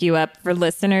mean pick you up for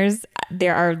listeners.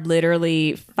 There are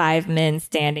literally 5 men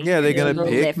standing. Yeah, they're gonna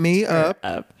pick me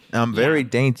up. I'm very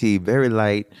dainty, very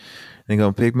light. They're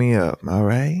gonna pick me up. All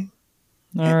right.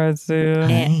 All right.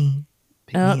 See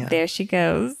ya. There she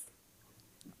goes.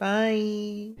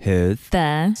 Bye. Who's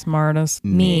the smartest?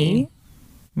 Me.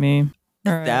 Right.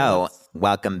 So,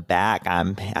 welcome back.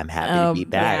 I'm happy to be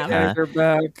back. Yeah, you're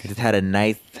back. Just had a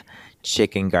nice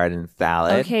chicken garden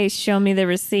salad. Okay, show me the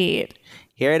receipt.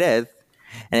 Here it is.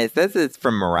 And it says it's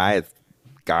from Mariah's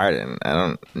garden. I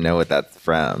don't know what that's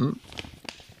from.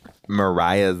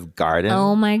 Mariah's garden?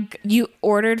 Oh my, you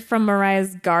ordered from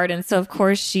Mariah's garden, so of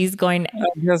course she's going.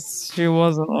 I guess she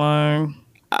wasn't lying.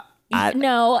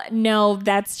 No,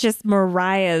 that's just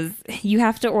Mariah's. You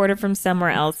have to order from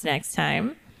somewhere else next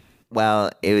time.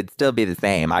 Well, it would still be the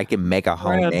same. I can make a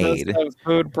homemade.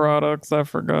 Food products, I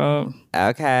forgot.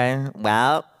 Okay.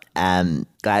 Well,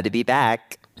 glad to be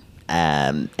back.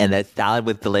 And the salad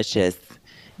was delicious.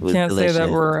 Can't say that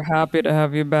we're happy to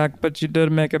have you back, but you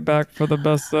did make it back for the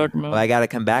best segment. Well, I got to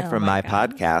come back for my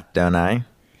podcast, don't I?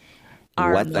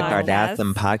 What's a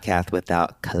Kardashian podcast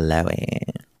without Chloe?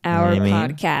 Our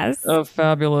podcast. A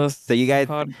fabulous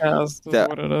podcast is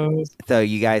what it is. So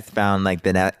you guys found like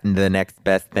the next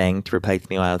best thing to replace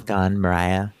me while I was gone,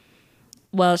 Mariah?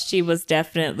 Well, she was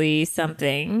definitely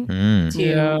something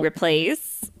to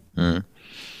replace.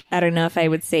 I don't know if I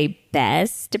would say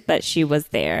best, but she was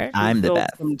there. I'm the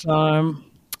best. Sometime.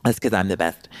 That's because I'm the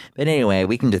best. But anyway,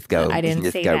 we can just go. I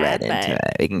didn't say go that, right into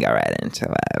it. We can go right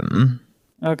into it.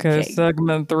 Okay,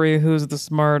 segment 3, who's the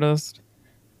smartest?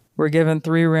 We're given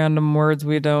 3 random words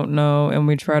we don't know, and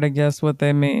we try to guess what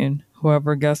they mean.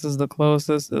 Whoever guesses the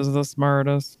closest is the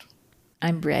smartest.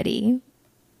 I'm ready.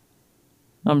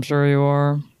 I'm sure you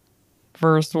are.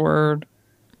 First word,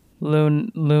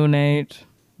 lunate.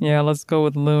 Yeah, let's go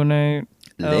with lunate.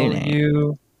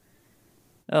 Lunate.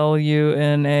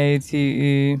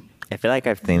 Lunate. I feel like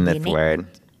I've seen this word.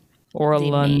 Or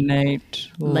lunate.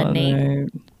 Lunate.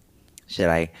 Should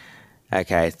I?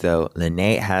 Okay, so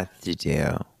lunate has to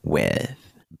do with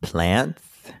plants.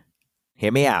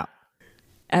 Hear me out.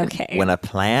 Okay. When a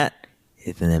plant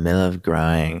is in the middle of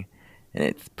growing and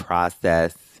its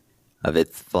process of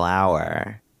its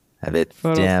flower, of its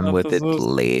stem with its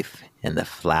leaf, and the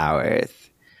flowers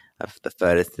of the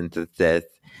photosynthesis and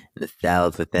the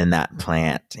cells within that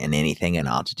plant, and anything at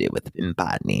all to do with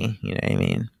botany. You know what I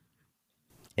mean?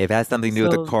 If it has something to do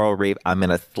with a coral reef, I'm going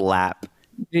to slap.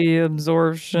 The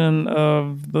absorption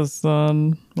of the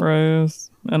sun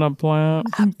rays in a plant.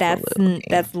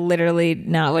 That's literally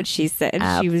not what she said.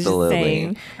 Absolutely. She was just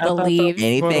saying the leaves.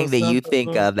 Anything that you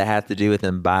think of that has to do with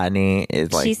botany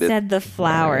is like she said the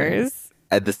flowers.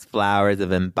 The flowers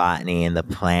of botany and the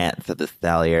plants of the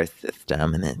cellular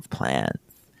system and its plants.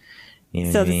 You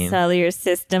know so what I the mean? cellular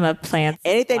system of plants.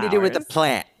 Anything flowers. to do with the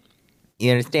plant.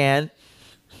 You understand?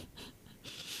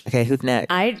 Okay, who's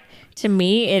next? To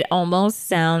me, it almost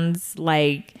sounds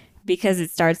like, because it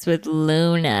starts with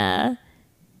Luna,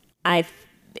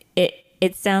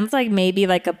 it sounds like maybe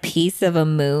like a piece of a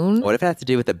moon. What if it has to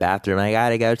do with the bathroom? I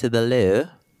gotta go to the loo.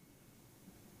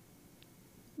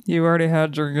 You already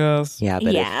had your guess. Yeah,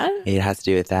 but if it has to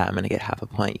do with that, I'm gonna get half a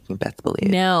point. You can best believe.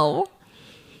 No.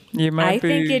 I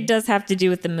think it does have to do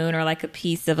with the moon, or like a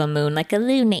piece of a moon, like a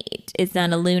lunate. It's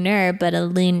not a lunar, but a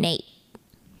lunate.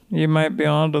 You might be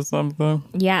onto something.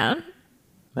 Yeah.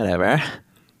 Whatever.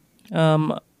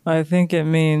 I think it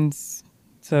means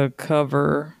to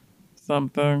cover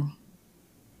something.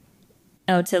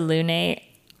 Oh, to lunate?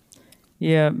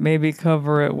 Yeah, maybe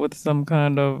cover it with some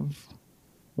kind of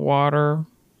water.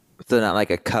 So not like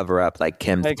a cover up like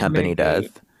Kim's company does.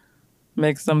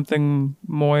 Make something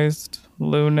moist,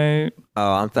 lunate.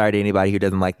 Oh, I'm sorry to anybody who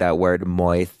doesn't like that word,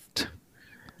 moist.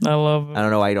 I love it. I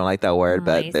don't know why you don't like that word,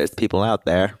 but there's people out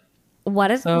there.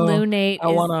 What if lunate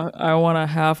I want a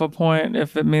half a point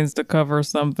if it means to cover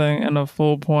something, and a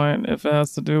full point if it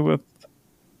has to do with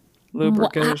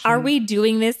lubrication. Are we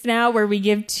doing this now where we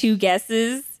give 2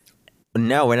 guesses?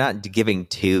 No, we're not giving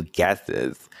 2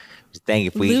 guesses. Just saying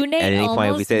if we lunate at any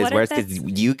point we say what it's worse,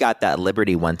 because you got that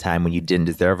liberty one time when you didn't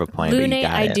deserve a point. Lunate, but you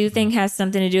got I it. do think has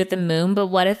something to do with the moon, but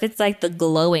what if it's like the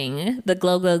glow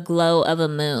of a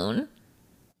moon?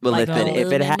 Well, like listen,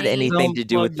 if it had anything to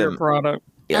do with your product.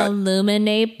 Yeah.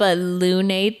 Illuminate, but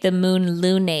lunate, the moon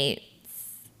lunates.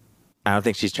 I don't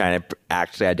think she's trying to.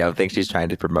 Actually, I don't think she's trying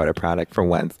to promote a product for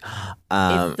once.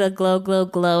 It's the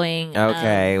glowing.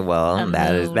 Okay, well,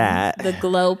 that is that. The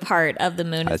glow part of the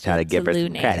moon. I was trying to give her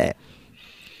some credit.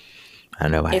 I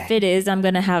don't know why. If it is, I'm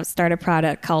gonna start a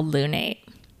product called Lunate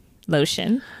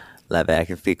lotion. Love it. I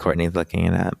can see Courtney's looking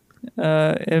it up.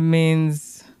 It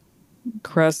means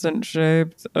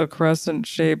crescent-shaped, a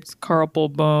crescent-shaped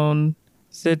carpal bone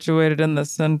situated in the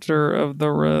center of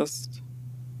the wrist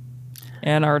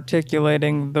and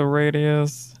articulating the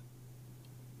radius.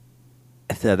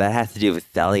 So that has to do with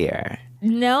cellular.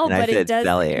 No, and but it does.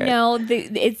 Cellular. No,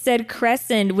 it said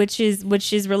crescent, which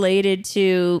is related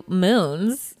to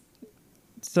moons.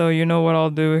 So you know what I'll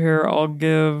do here? I'll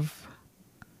give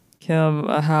Kim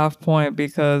a half point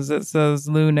because it says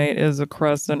lunate is a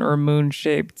crescent or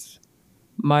moon-shaped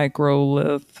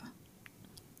microlith.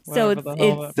 So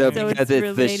because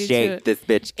it's the shape, this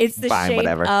bitch. It's the fine, shape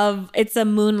whatever. it's a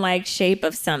moon-like shape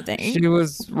of something. She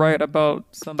was right about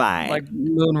something like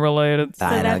moon-related. Fine,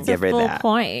 so that's I'll give a her full that.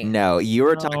 point. No, you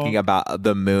were talking about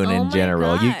the moon in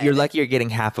general. You're lucky you're getting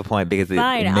half a point because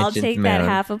Fine, it I'll take moon. that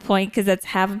half a point because that's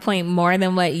half a point more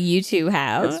than what you 2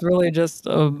 have. It's really just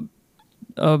a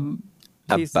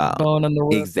piece of bone in the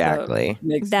wrist. Exactly.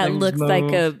 That looks move. like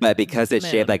a. But because it's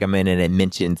shaped like a moon and it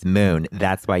mentions moon,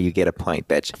 that's why you get a point,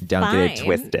 bitch. Don't get it Fine.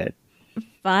 twisted.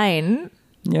 Fine.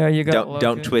 Yeah, you got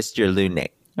Don't twist your lunate.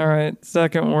 All right,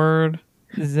 second word,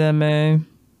 zeme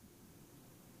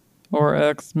or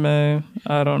exme.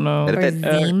 I don't know.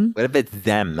 What if it's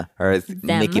them, or as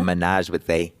Them? Nicki Minaj would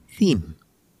say, theme?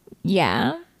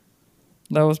 Yeah.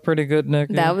 That was pretty good,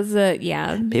 Nikki. That was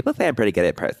yeah. People say I'm pretty good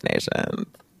at impersonations.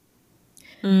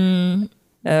 Xeme.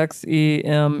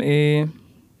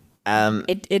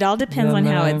 It all depends on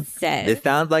how it's said. This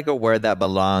sounds like a word that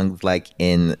belongs like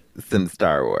in some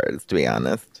Star Wars, to be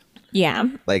honest. Yeah.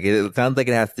 Like it sounds like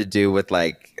it has to do with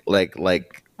like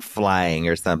flying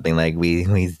or something. Like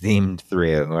we zoomed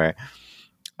through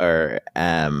or I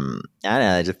don't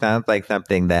know. It just sounds like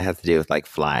something that has to do with like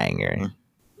flying or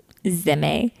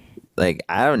Zeme. like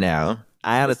I don't know.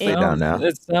 I honestly don't know.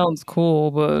 It sounds cool,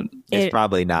 but It's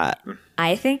probably not.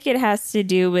 I think it has to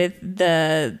do with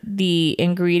the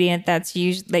ingredient that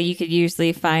you could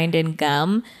usually find in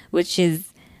gum, which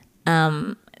is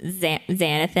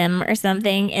xanthan or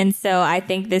something. And so I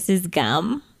think this is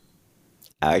gum.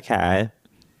 Okay.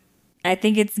 I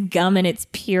think it's gum in its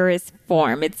purest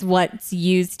form. It's what's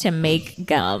used to make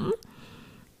gum.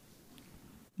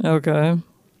 okay.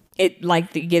 It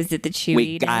gives it the chewy.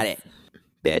 We got it,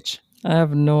 bitch. I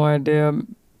have no idea.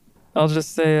 I'll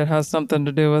just say it has something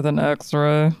to do with an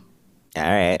X-ray. All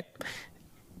right.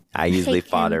 I usually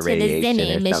fought a radiation the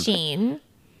or Zeme something. machine.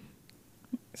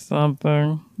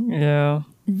 Something. Yeah.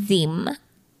 Zim.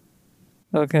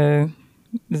 Okay.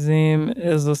 Zeme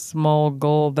is a small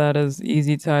gull that is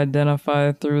easy to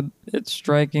identify through its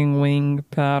striking wing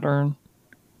pattern.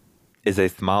 Is a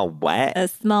small what? A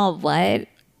small what?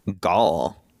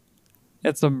 Gull.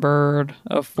 It's a bird,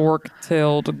 a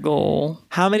fork-tailed gull.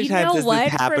 How many You times know does what?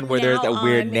 this happen From where there's a now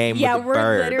weird on- name Yeah, with a we're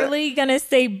bird? literally gonna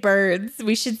say birds.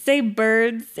 We should say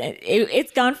birds.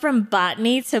 It's gone from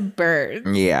botany to birds.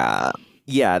 Yeah.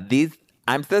 Yeah, these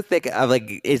I'm so sick of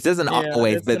like it doesn't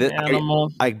always it's but an this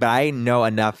animal. but I know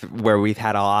enough where we've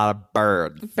had a lot of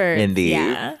birds Birds. in these.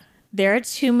 Yeah, there are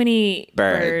too many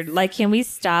Birds. Like, can we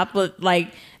stop with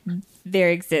their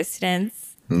existence?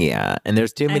 Yeah, and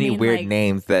there's too many mean, weird like,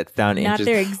 names that sound Not interesting.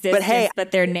 their existence, but hey,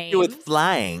 but their it names. was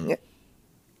flying.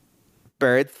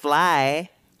 Birds fly.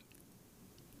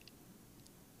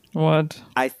 What?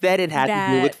 I said it had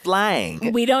to do with That-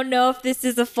 flying. We don't know if this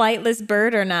is a flightless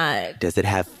bird or not. Does it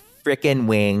have frickin'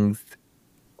 wings?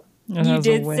 It You has a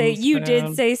did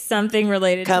wingspan. say something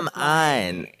related. Come to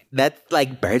flying. on. That's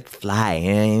like birds fly,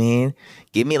 you know what I mean?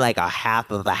 Give me like a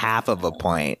half of a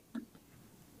point.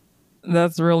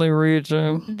 That's really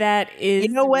reaching. That is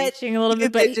You know what? reaching a little You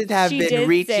bit, but bitches have she been did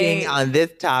reaching say, on this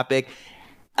topic.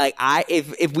 Like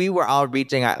if we were all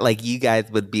reaching, like you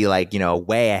guys would be like,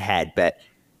 way ahead. But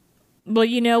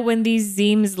well, when these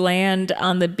Zeems land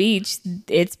on the beach,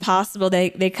 it's possible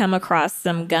they come across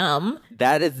some gum.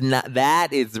 that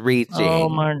is reaching. Oh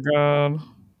my god.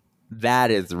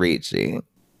 That is reaching.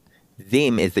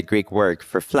 Zim is the Greek word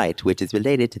for flight, which is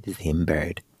related to the zim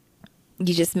bird.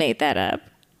 You just made that up.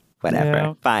 Whatever.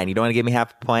 Yeah. Fine. You don't want to give me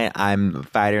half a point. I'm a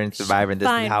fighter and survivor, and this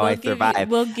Fine, is how we'll I give you- survive.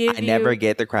 we'll give I never you-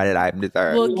 get the credit I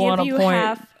deserve. We'll You give want a you point,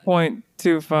 half.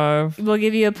 0.25. We'll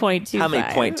give you a 0.25. How many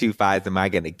 0.25s am I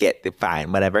going to get?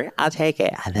 Fine, whatever. I'll take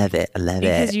it. I love it. I love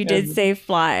Because it. you did say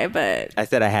fly, but I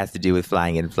said it has to do with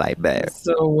flying in flight, but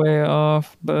So way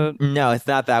off, but no, it's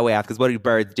not that way off. Because what do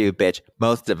birds do, bitch?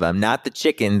 Most of them, not the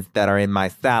chickens that are in my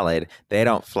salad. They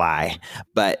don't fly.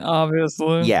 But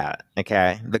obviously. yeah,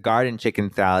 okay. The garden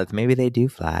chicken salads, maybe they do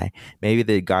fly. Maybe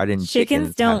the garden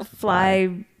chickens don't have to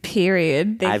fly.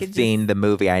 Period. They I've could seen the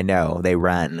movie. I know they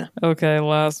run. Okay,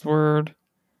 last word.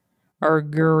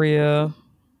 Arguria.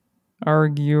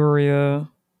 Arguria.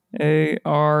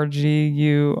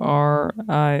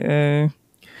 Arguria.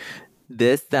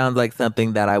 This sounds like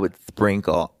something that I would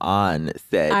sprinkle on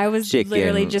said I was chicken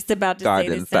literally just about to say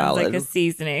garden this sounds like a salad.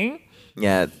 seasoning.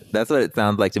 Yeah, that's what it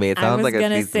sounds like to me. It I sounds was like a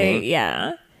gonna seasoning. say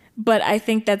yeah, but I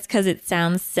think that's because it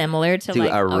sounds similar to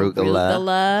like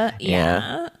arugula.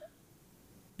 Yeah.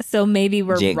 So maybe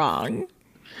we're Jinx. wrong.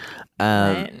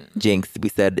 What? Jinx, we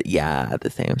said yeah at the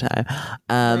same time.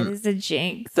 That is a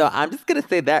jinx. So I'm just gonna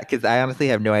say that because I honestly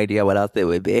have no idea what else it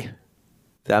would be.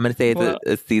 So I'm gonna say it's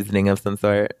a seasoning of some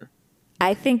sort.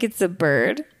 I think it's a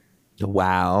bird.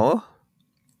 Wow.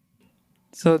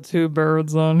 So 2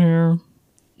 birds on here.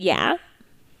 Yeah.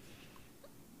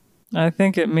 I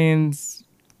think it means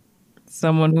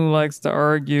someone who likes to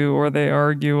argue, or they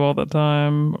argue all the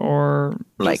time, or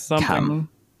just Like something cum.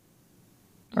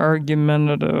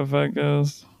 argumentative, I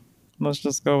guess. Let's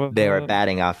just go with They that. were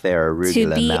batting off their To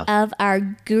arugula be mouth. of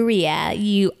arguria,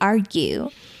 you argue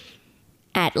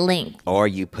at length. Or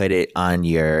you put it on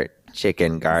your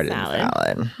chicken garden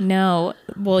salad. No.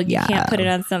 Well, you Yeah. can't put it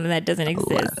on something that doesn't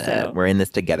exist. So We're in this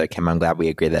together, Kim. I'm glad we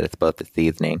agree that it's both a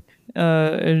seasoning.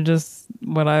 It just,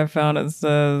 what I found, it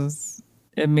says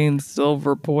it means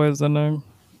silver poisoning.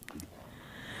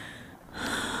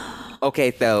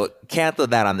 Okay, so cancel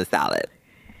that on the salad.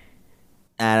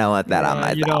 I don't want that on my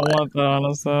salad. You don't want that on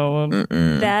a salad.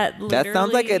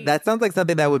 That sounds like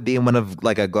something that would be in one of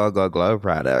like a Glow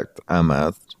product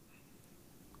almost.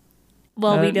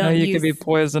 Well, we don't. You could be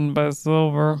poisoned by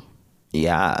silver.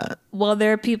 Yeah. Well,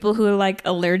 there are people who are like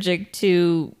allergic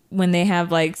to when they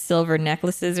have like silver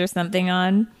necklaces or something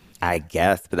on. I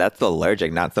guess, but that's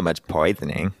allergic, not so much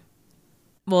poisoning.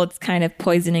 Well, it's kind of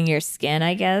poisoning your skin,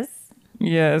 I guess.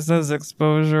 Yeah, it says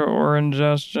exposure or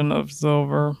ingestion of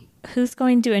silver. Who's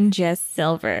going to ingest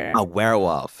silver? A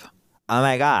werewolf. Oh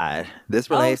my God. This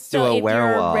relates to a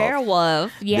werewolf. You're a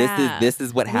werewolf, yeah. This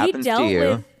is what happens to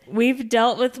you. We've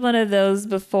dealt with one of those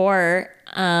before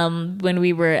when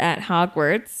we were at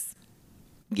Hogwarts.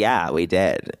 Yeah, we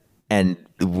did. And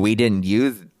we didn't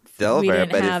use silver. We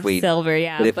didn't have silver,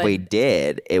 yeah. But if we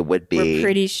did, it would be... We're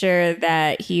pretty sure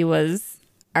that he was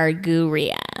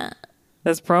Arguria.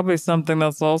 That's probably something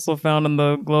that's also found in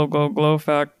the Glow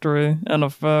factory, in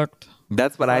effect.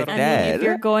 That's what I said. Mean, if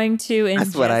you're going to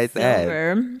ingest silver...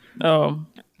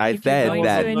 I said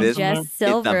that this ingest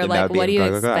silver, like, what do you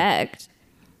expect?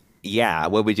 Yeah,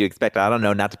 what would you expect? I don't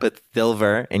know, not to put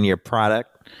silver in your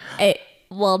product.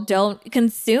 Well, don't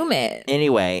consume it.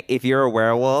 Anyway, if you're a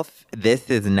werewolf, this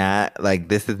is not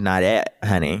it,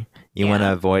 honey. You want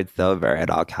to avoid silver at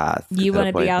all costs. You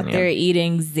want to be out there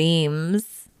eating Zeems.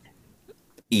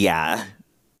 Yeah.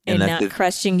 And not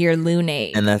crushing your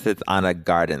lunate. Unless it's on a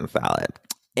garden salad.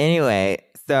 Anyway,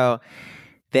 so...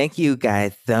 Thank you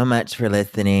guys so much for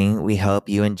listening. We hope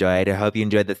you enjoyed. I hope you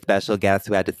enjoyed the special guest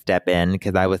who had to step in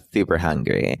because I was super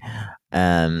hungry.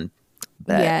 And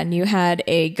you had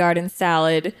a garden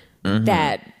salad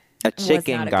that a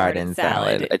chicken garden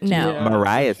salad.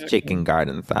 Mariah's chicken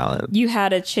garden salad. You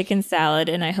had a chicken salad,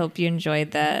 and I hope you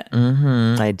enjoyed that.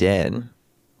 I did.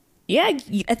 Yeah,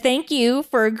 thank you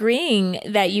for agreeing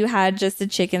that you had just a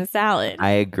chicken salad.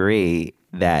 I agree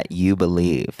that you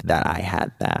believe that I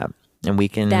had that. And we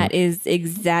can... That is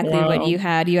exactly what you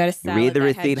had. You had a salad. Read the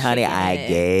receipt, honey. I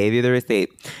gave you the receipt.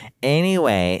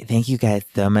 Anyway, thank you guys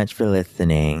so much for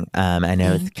listening. I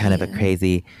know it's kind of a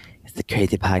crazy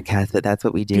podcast, but that's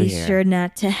what we do here. Be sure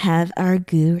not to have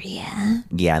Arguria.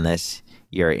 Yeah, unless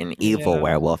you're an evil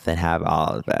werewolf and have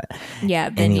all of it. Yeah,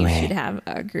 then you should have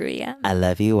Arguria. I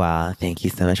love you all. Thank you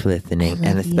so much for listening.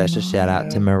 And a special shout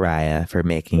out to Mariah for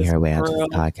making her way onto this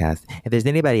podcast. If there's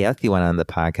anybody else you want on the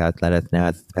podcast, let us know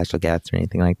as a special guest or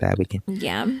anything like that. We can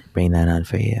bring that on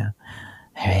for you.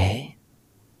 All right.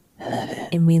 I love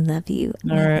it. And we love you.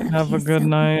 All right. Have a good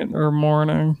night or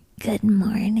morning. Good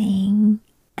morning.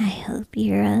 I hope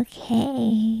you're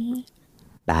okay.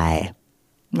 Bye.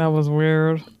 That was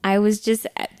weird.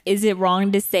 Is it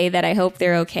wrong to say that I hope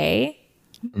they're okay?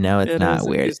 No, it's not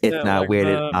weird. It's not weird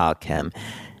at all, Kim.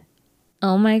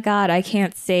 Oh my God, I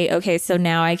can't say, okay, so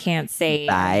now I can't say.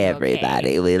 Bye,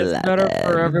 everybody. We love it. It's better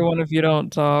for everyone if you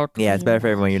don't talk. Yeah, it's better for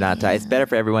everyone you're not talking. It's better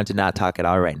for everyone to not talk at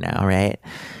all right now, right?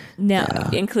 No,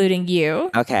 including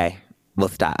you. Okay, we'll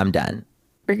stop. I'm done.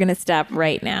 We're going to stop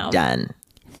right now. Done.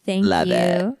 Thank love you.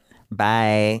 It.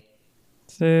 Bye.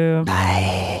 See you.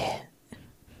 Bye.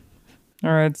 All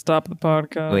right, stop the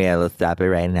podcast. Oh, yeah, let's stop it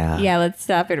right now. Yeah, let's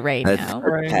stop it right now.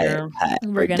 Right here.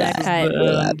 We're going to cut.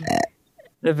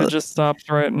 If it just stops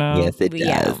right now. Yes, it does.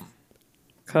 Yeah.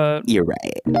 Cut. You're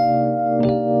right.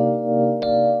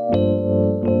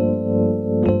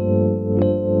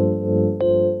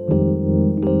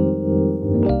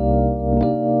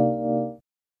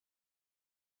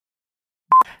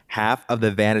 Half of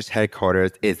the Vanish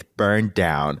headquarters is burned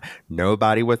down.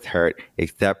 Nobody was hurt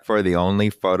except for the only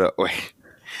photo. Wait.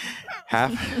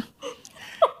 Half.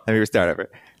 Let me restart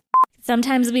over.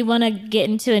 Sometimes we want to get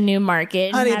into a new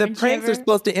market. Honey, the pranks are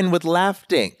supposed to end with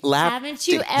laughing. Haven't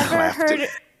you ever heard?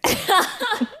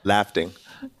 Laughing.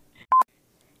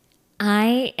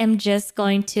 I am just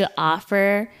going to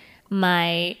offer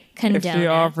my condonut. If she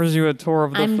offers you a tour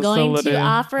of the facility, I'm going to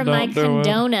offer my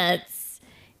condonuts.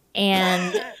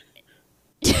 And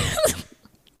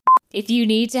if you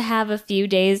need to have a few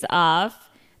days off,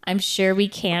 I'm sure we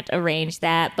can't arrange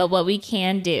that. But what we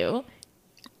can do...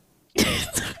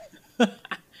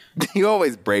 You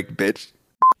always break, bitch.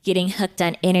 Getting hooked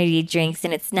on energy drinks,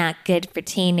 and it's not good for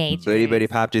teenagers. Booty Booty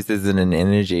Pop Juice isn't an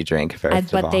energy drink,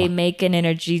 first of all. But they make an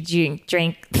energy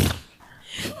drink.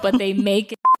 But they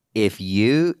make... If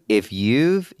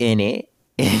you've in it...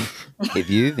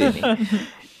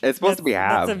 It's supposed to be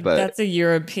have, but... That's a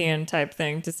European type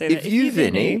thing to say that. If you've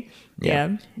in it...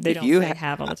 Yeah, they don't say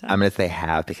have all the time. I'm going to say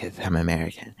have because I'm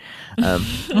American.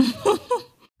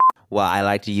 Well, I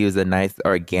like to use a nice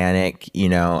organic,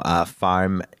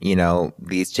 farm.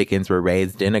 These chickens were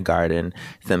raised in a garden,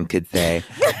 some could say.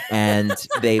 And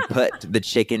they put the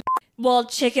chicken... Well,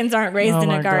 chickens aren't raised in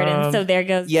a garden, God. so there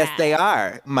goes Yes, that. they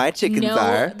are. My chickens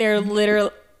are. They're literally...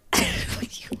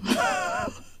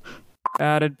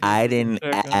 Added. I didn't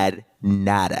add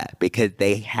nada because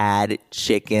they had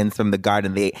chickens from the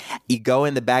garden. You go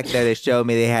in the back there, they showed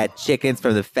me they had chickens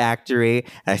from the factory.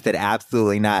 And I said,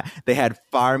 absolutely not. They had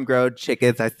farm grown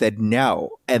chickens. I said,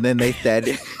 no. And then they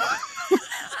said...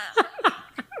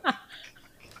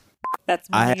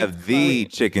 I have the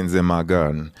chickens in my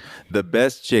garden, the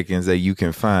best chickens that you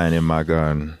can find in my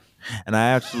garden. And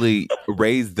I actually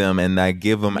raise them and I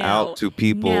give them out to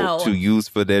people to use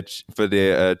for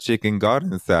their chicken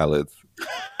garden salads.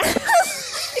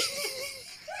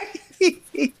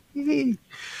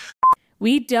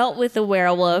 We dealt with a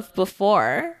werewolf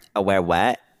before. A were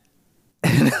what?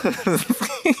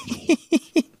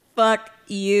 Fuck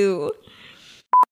you.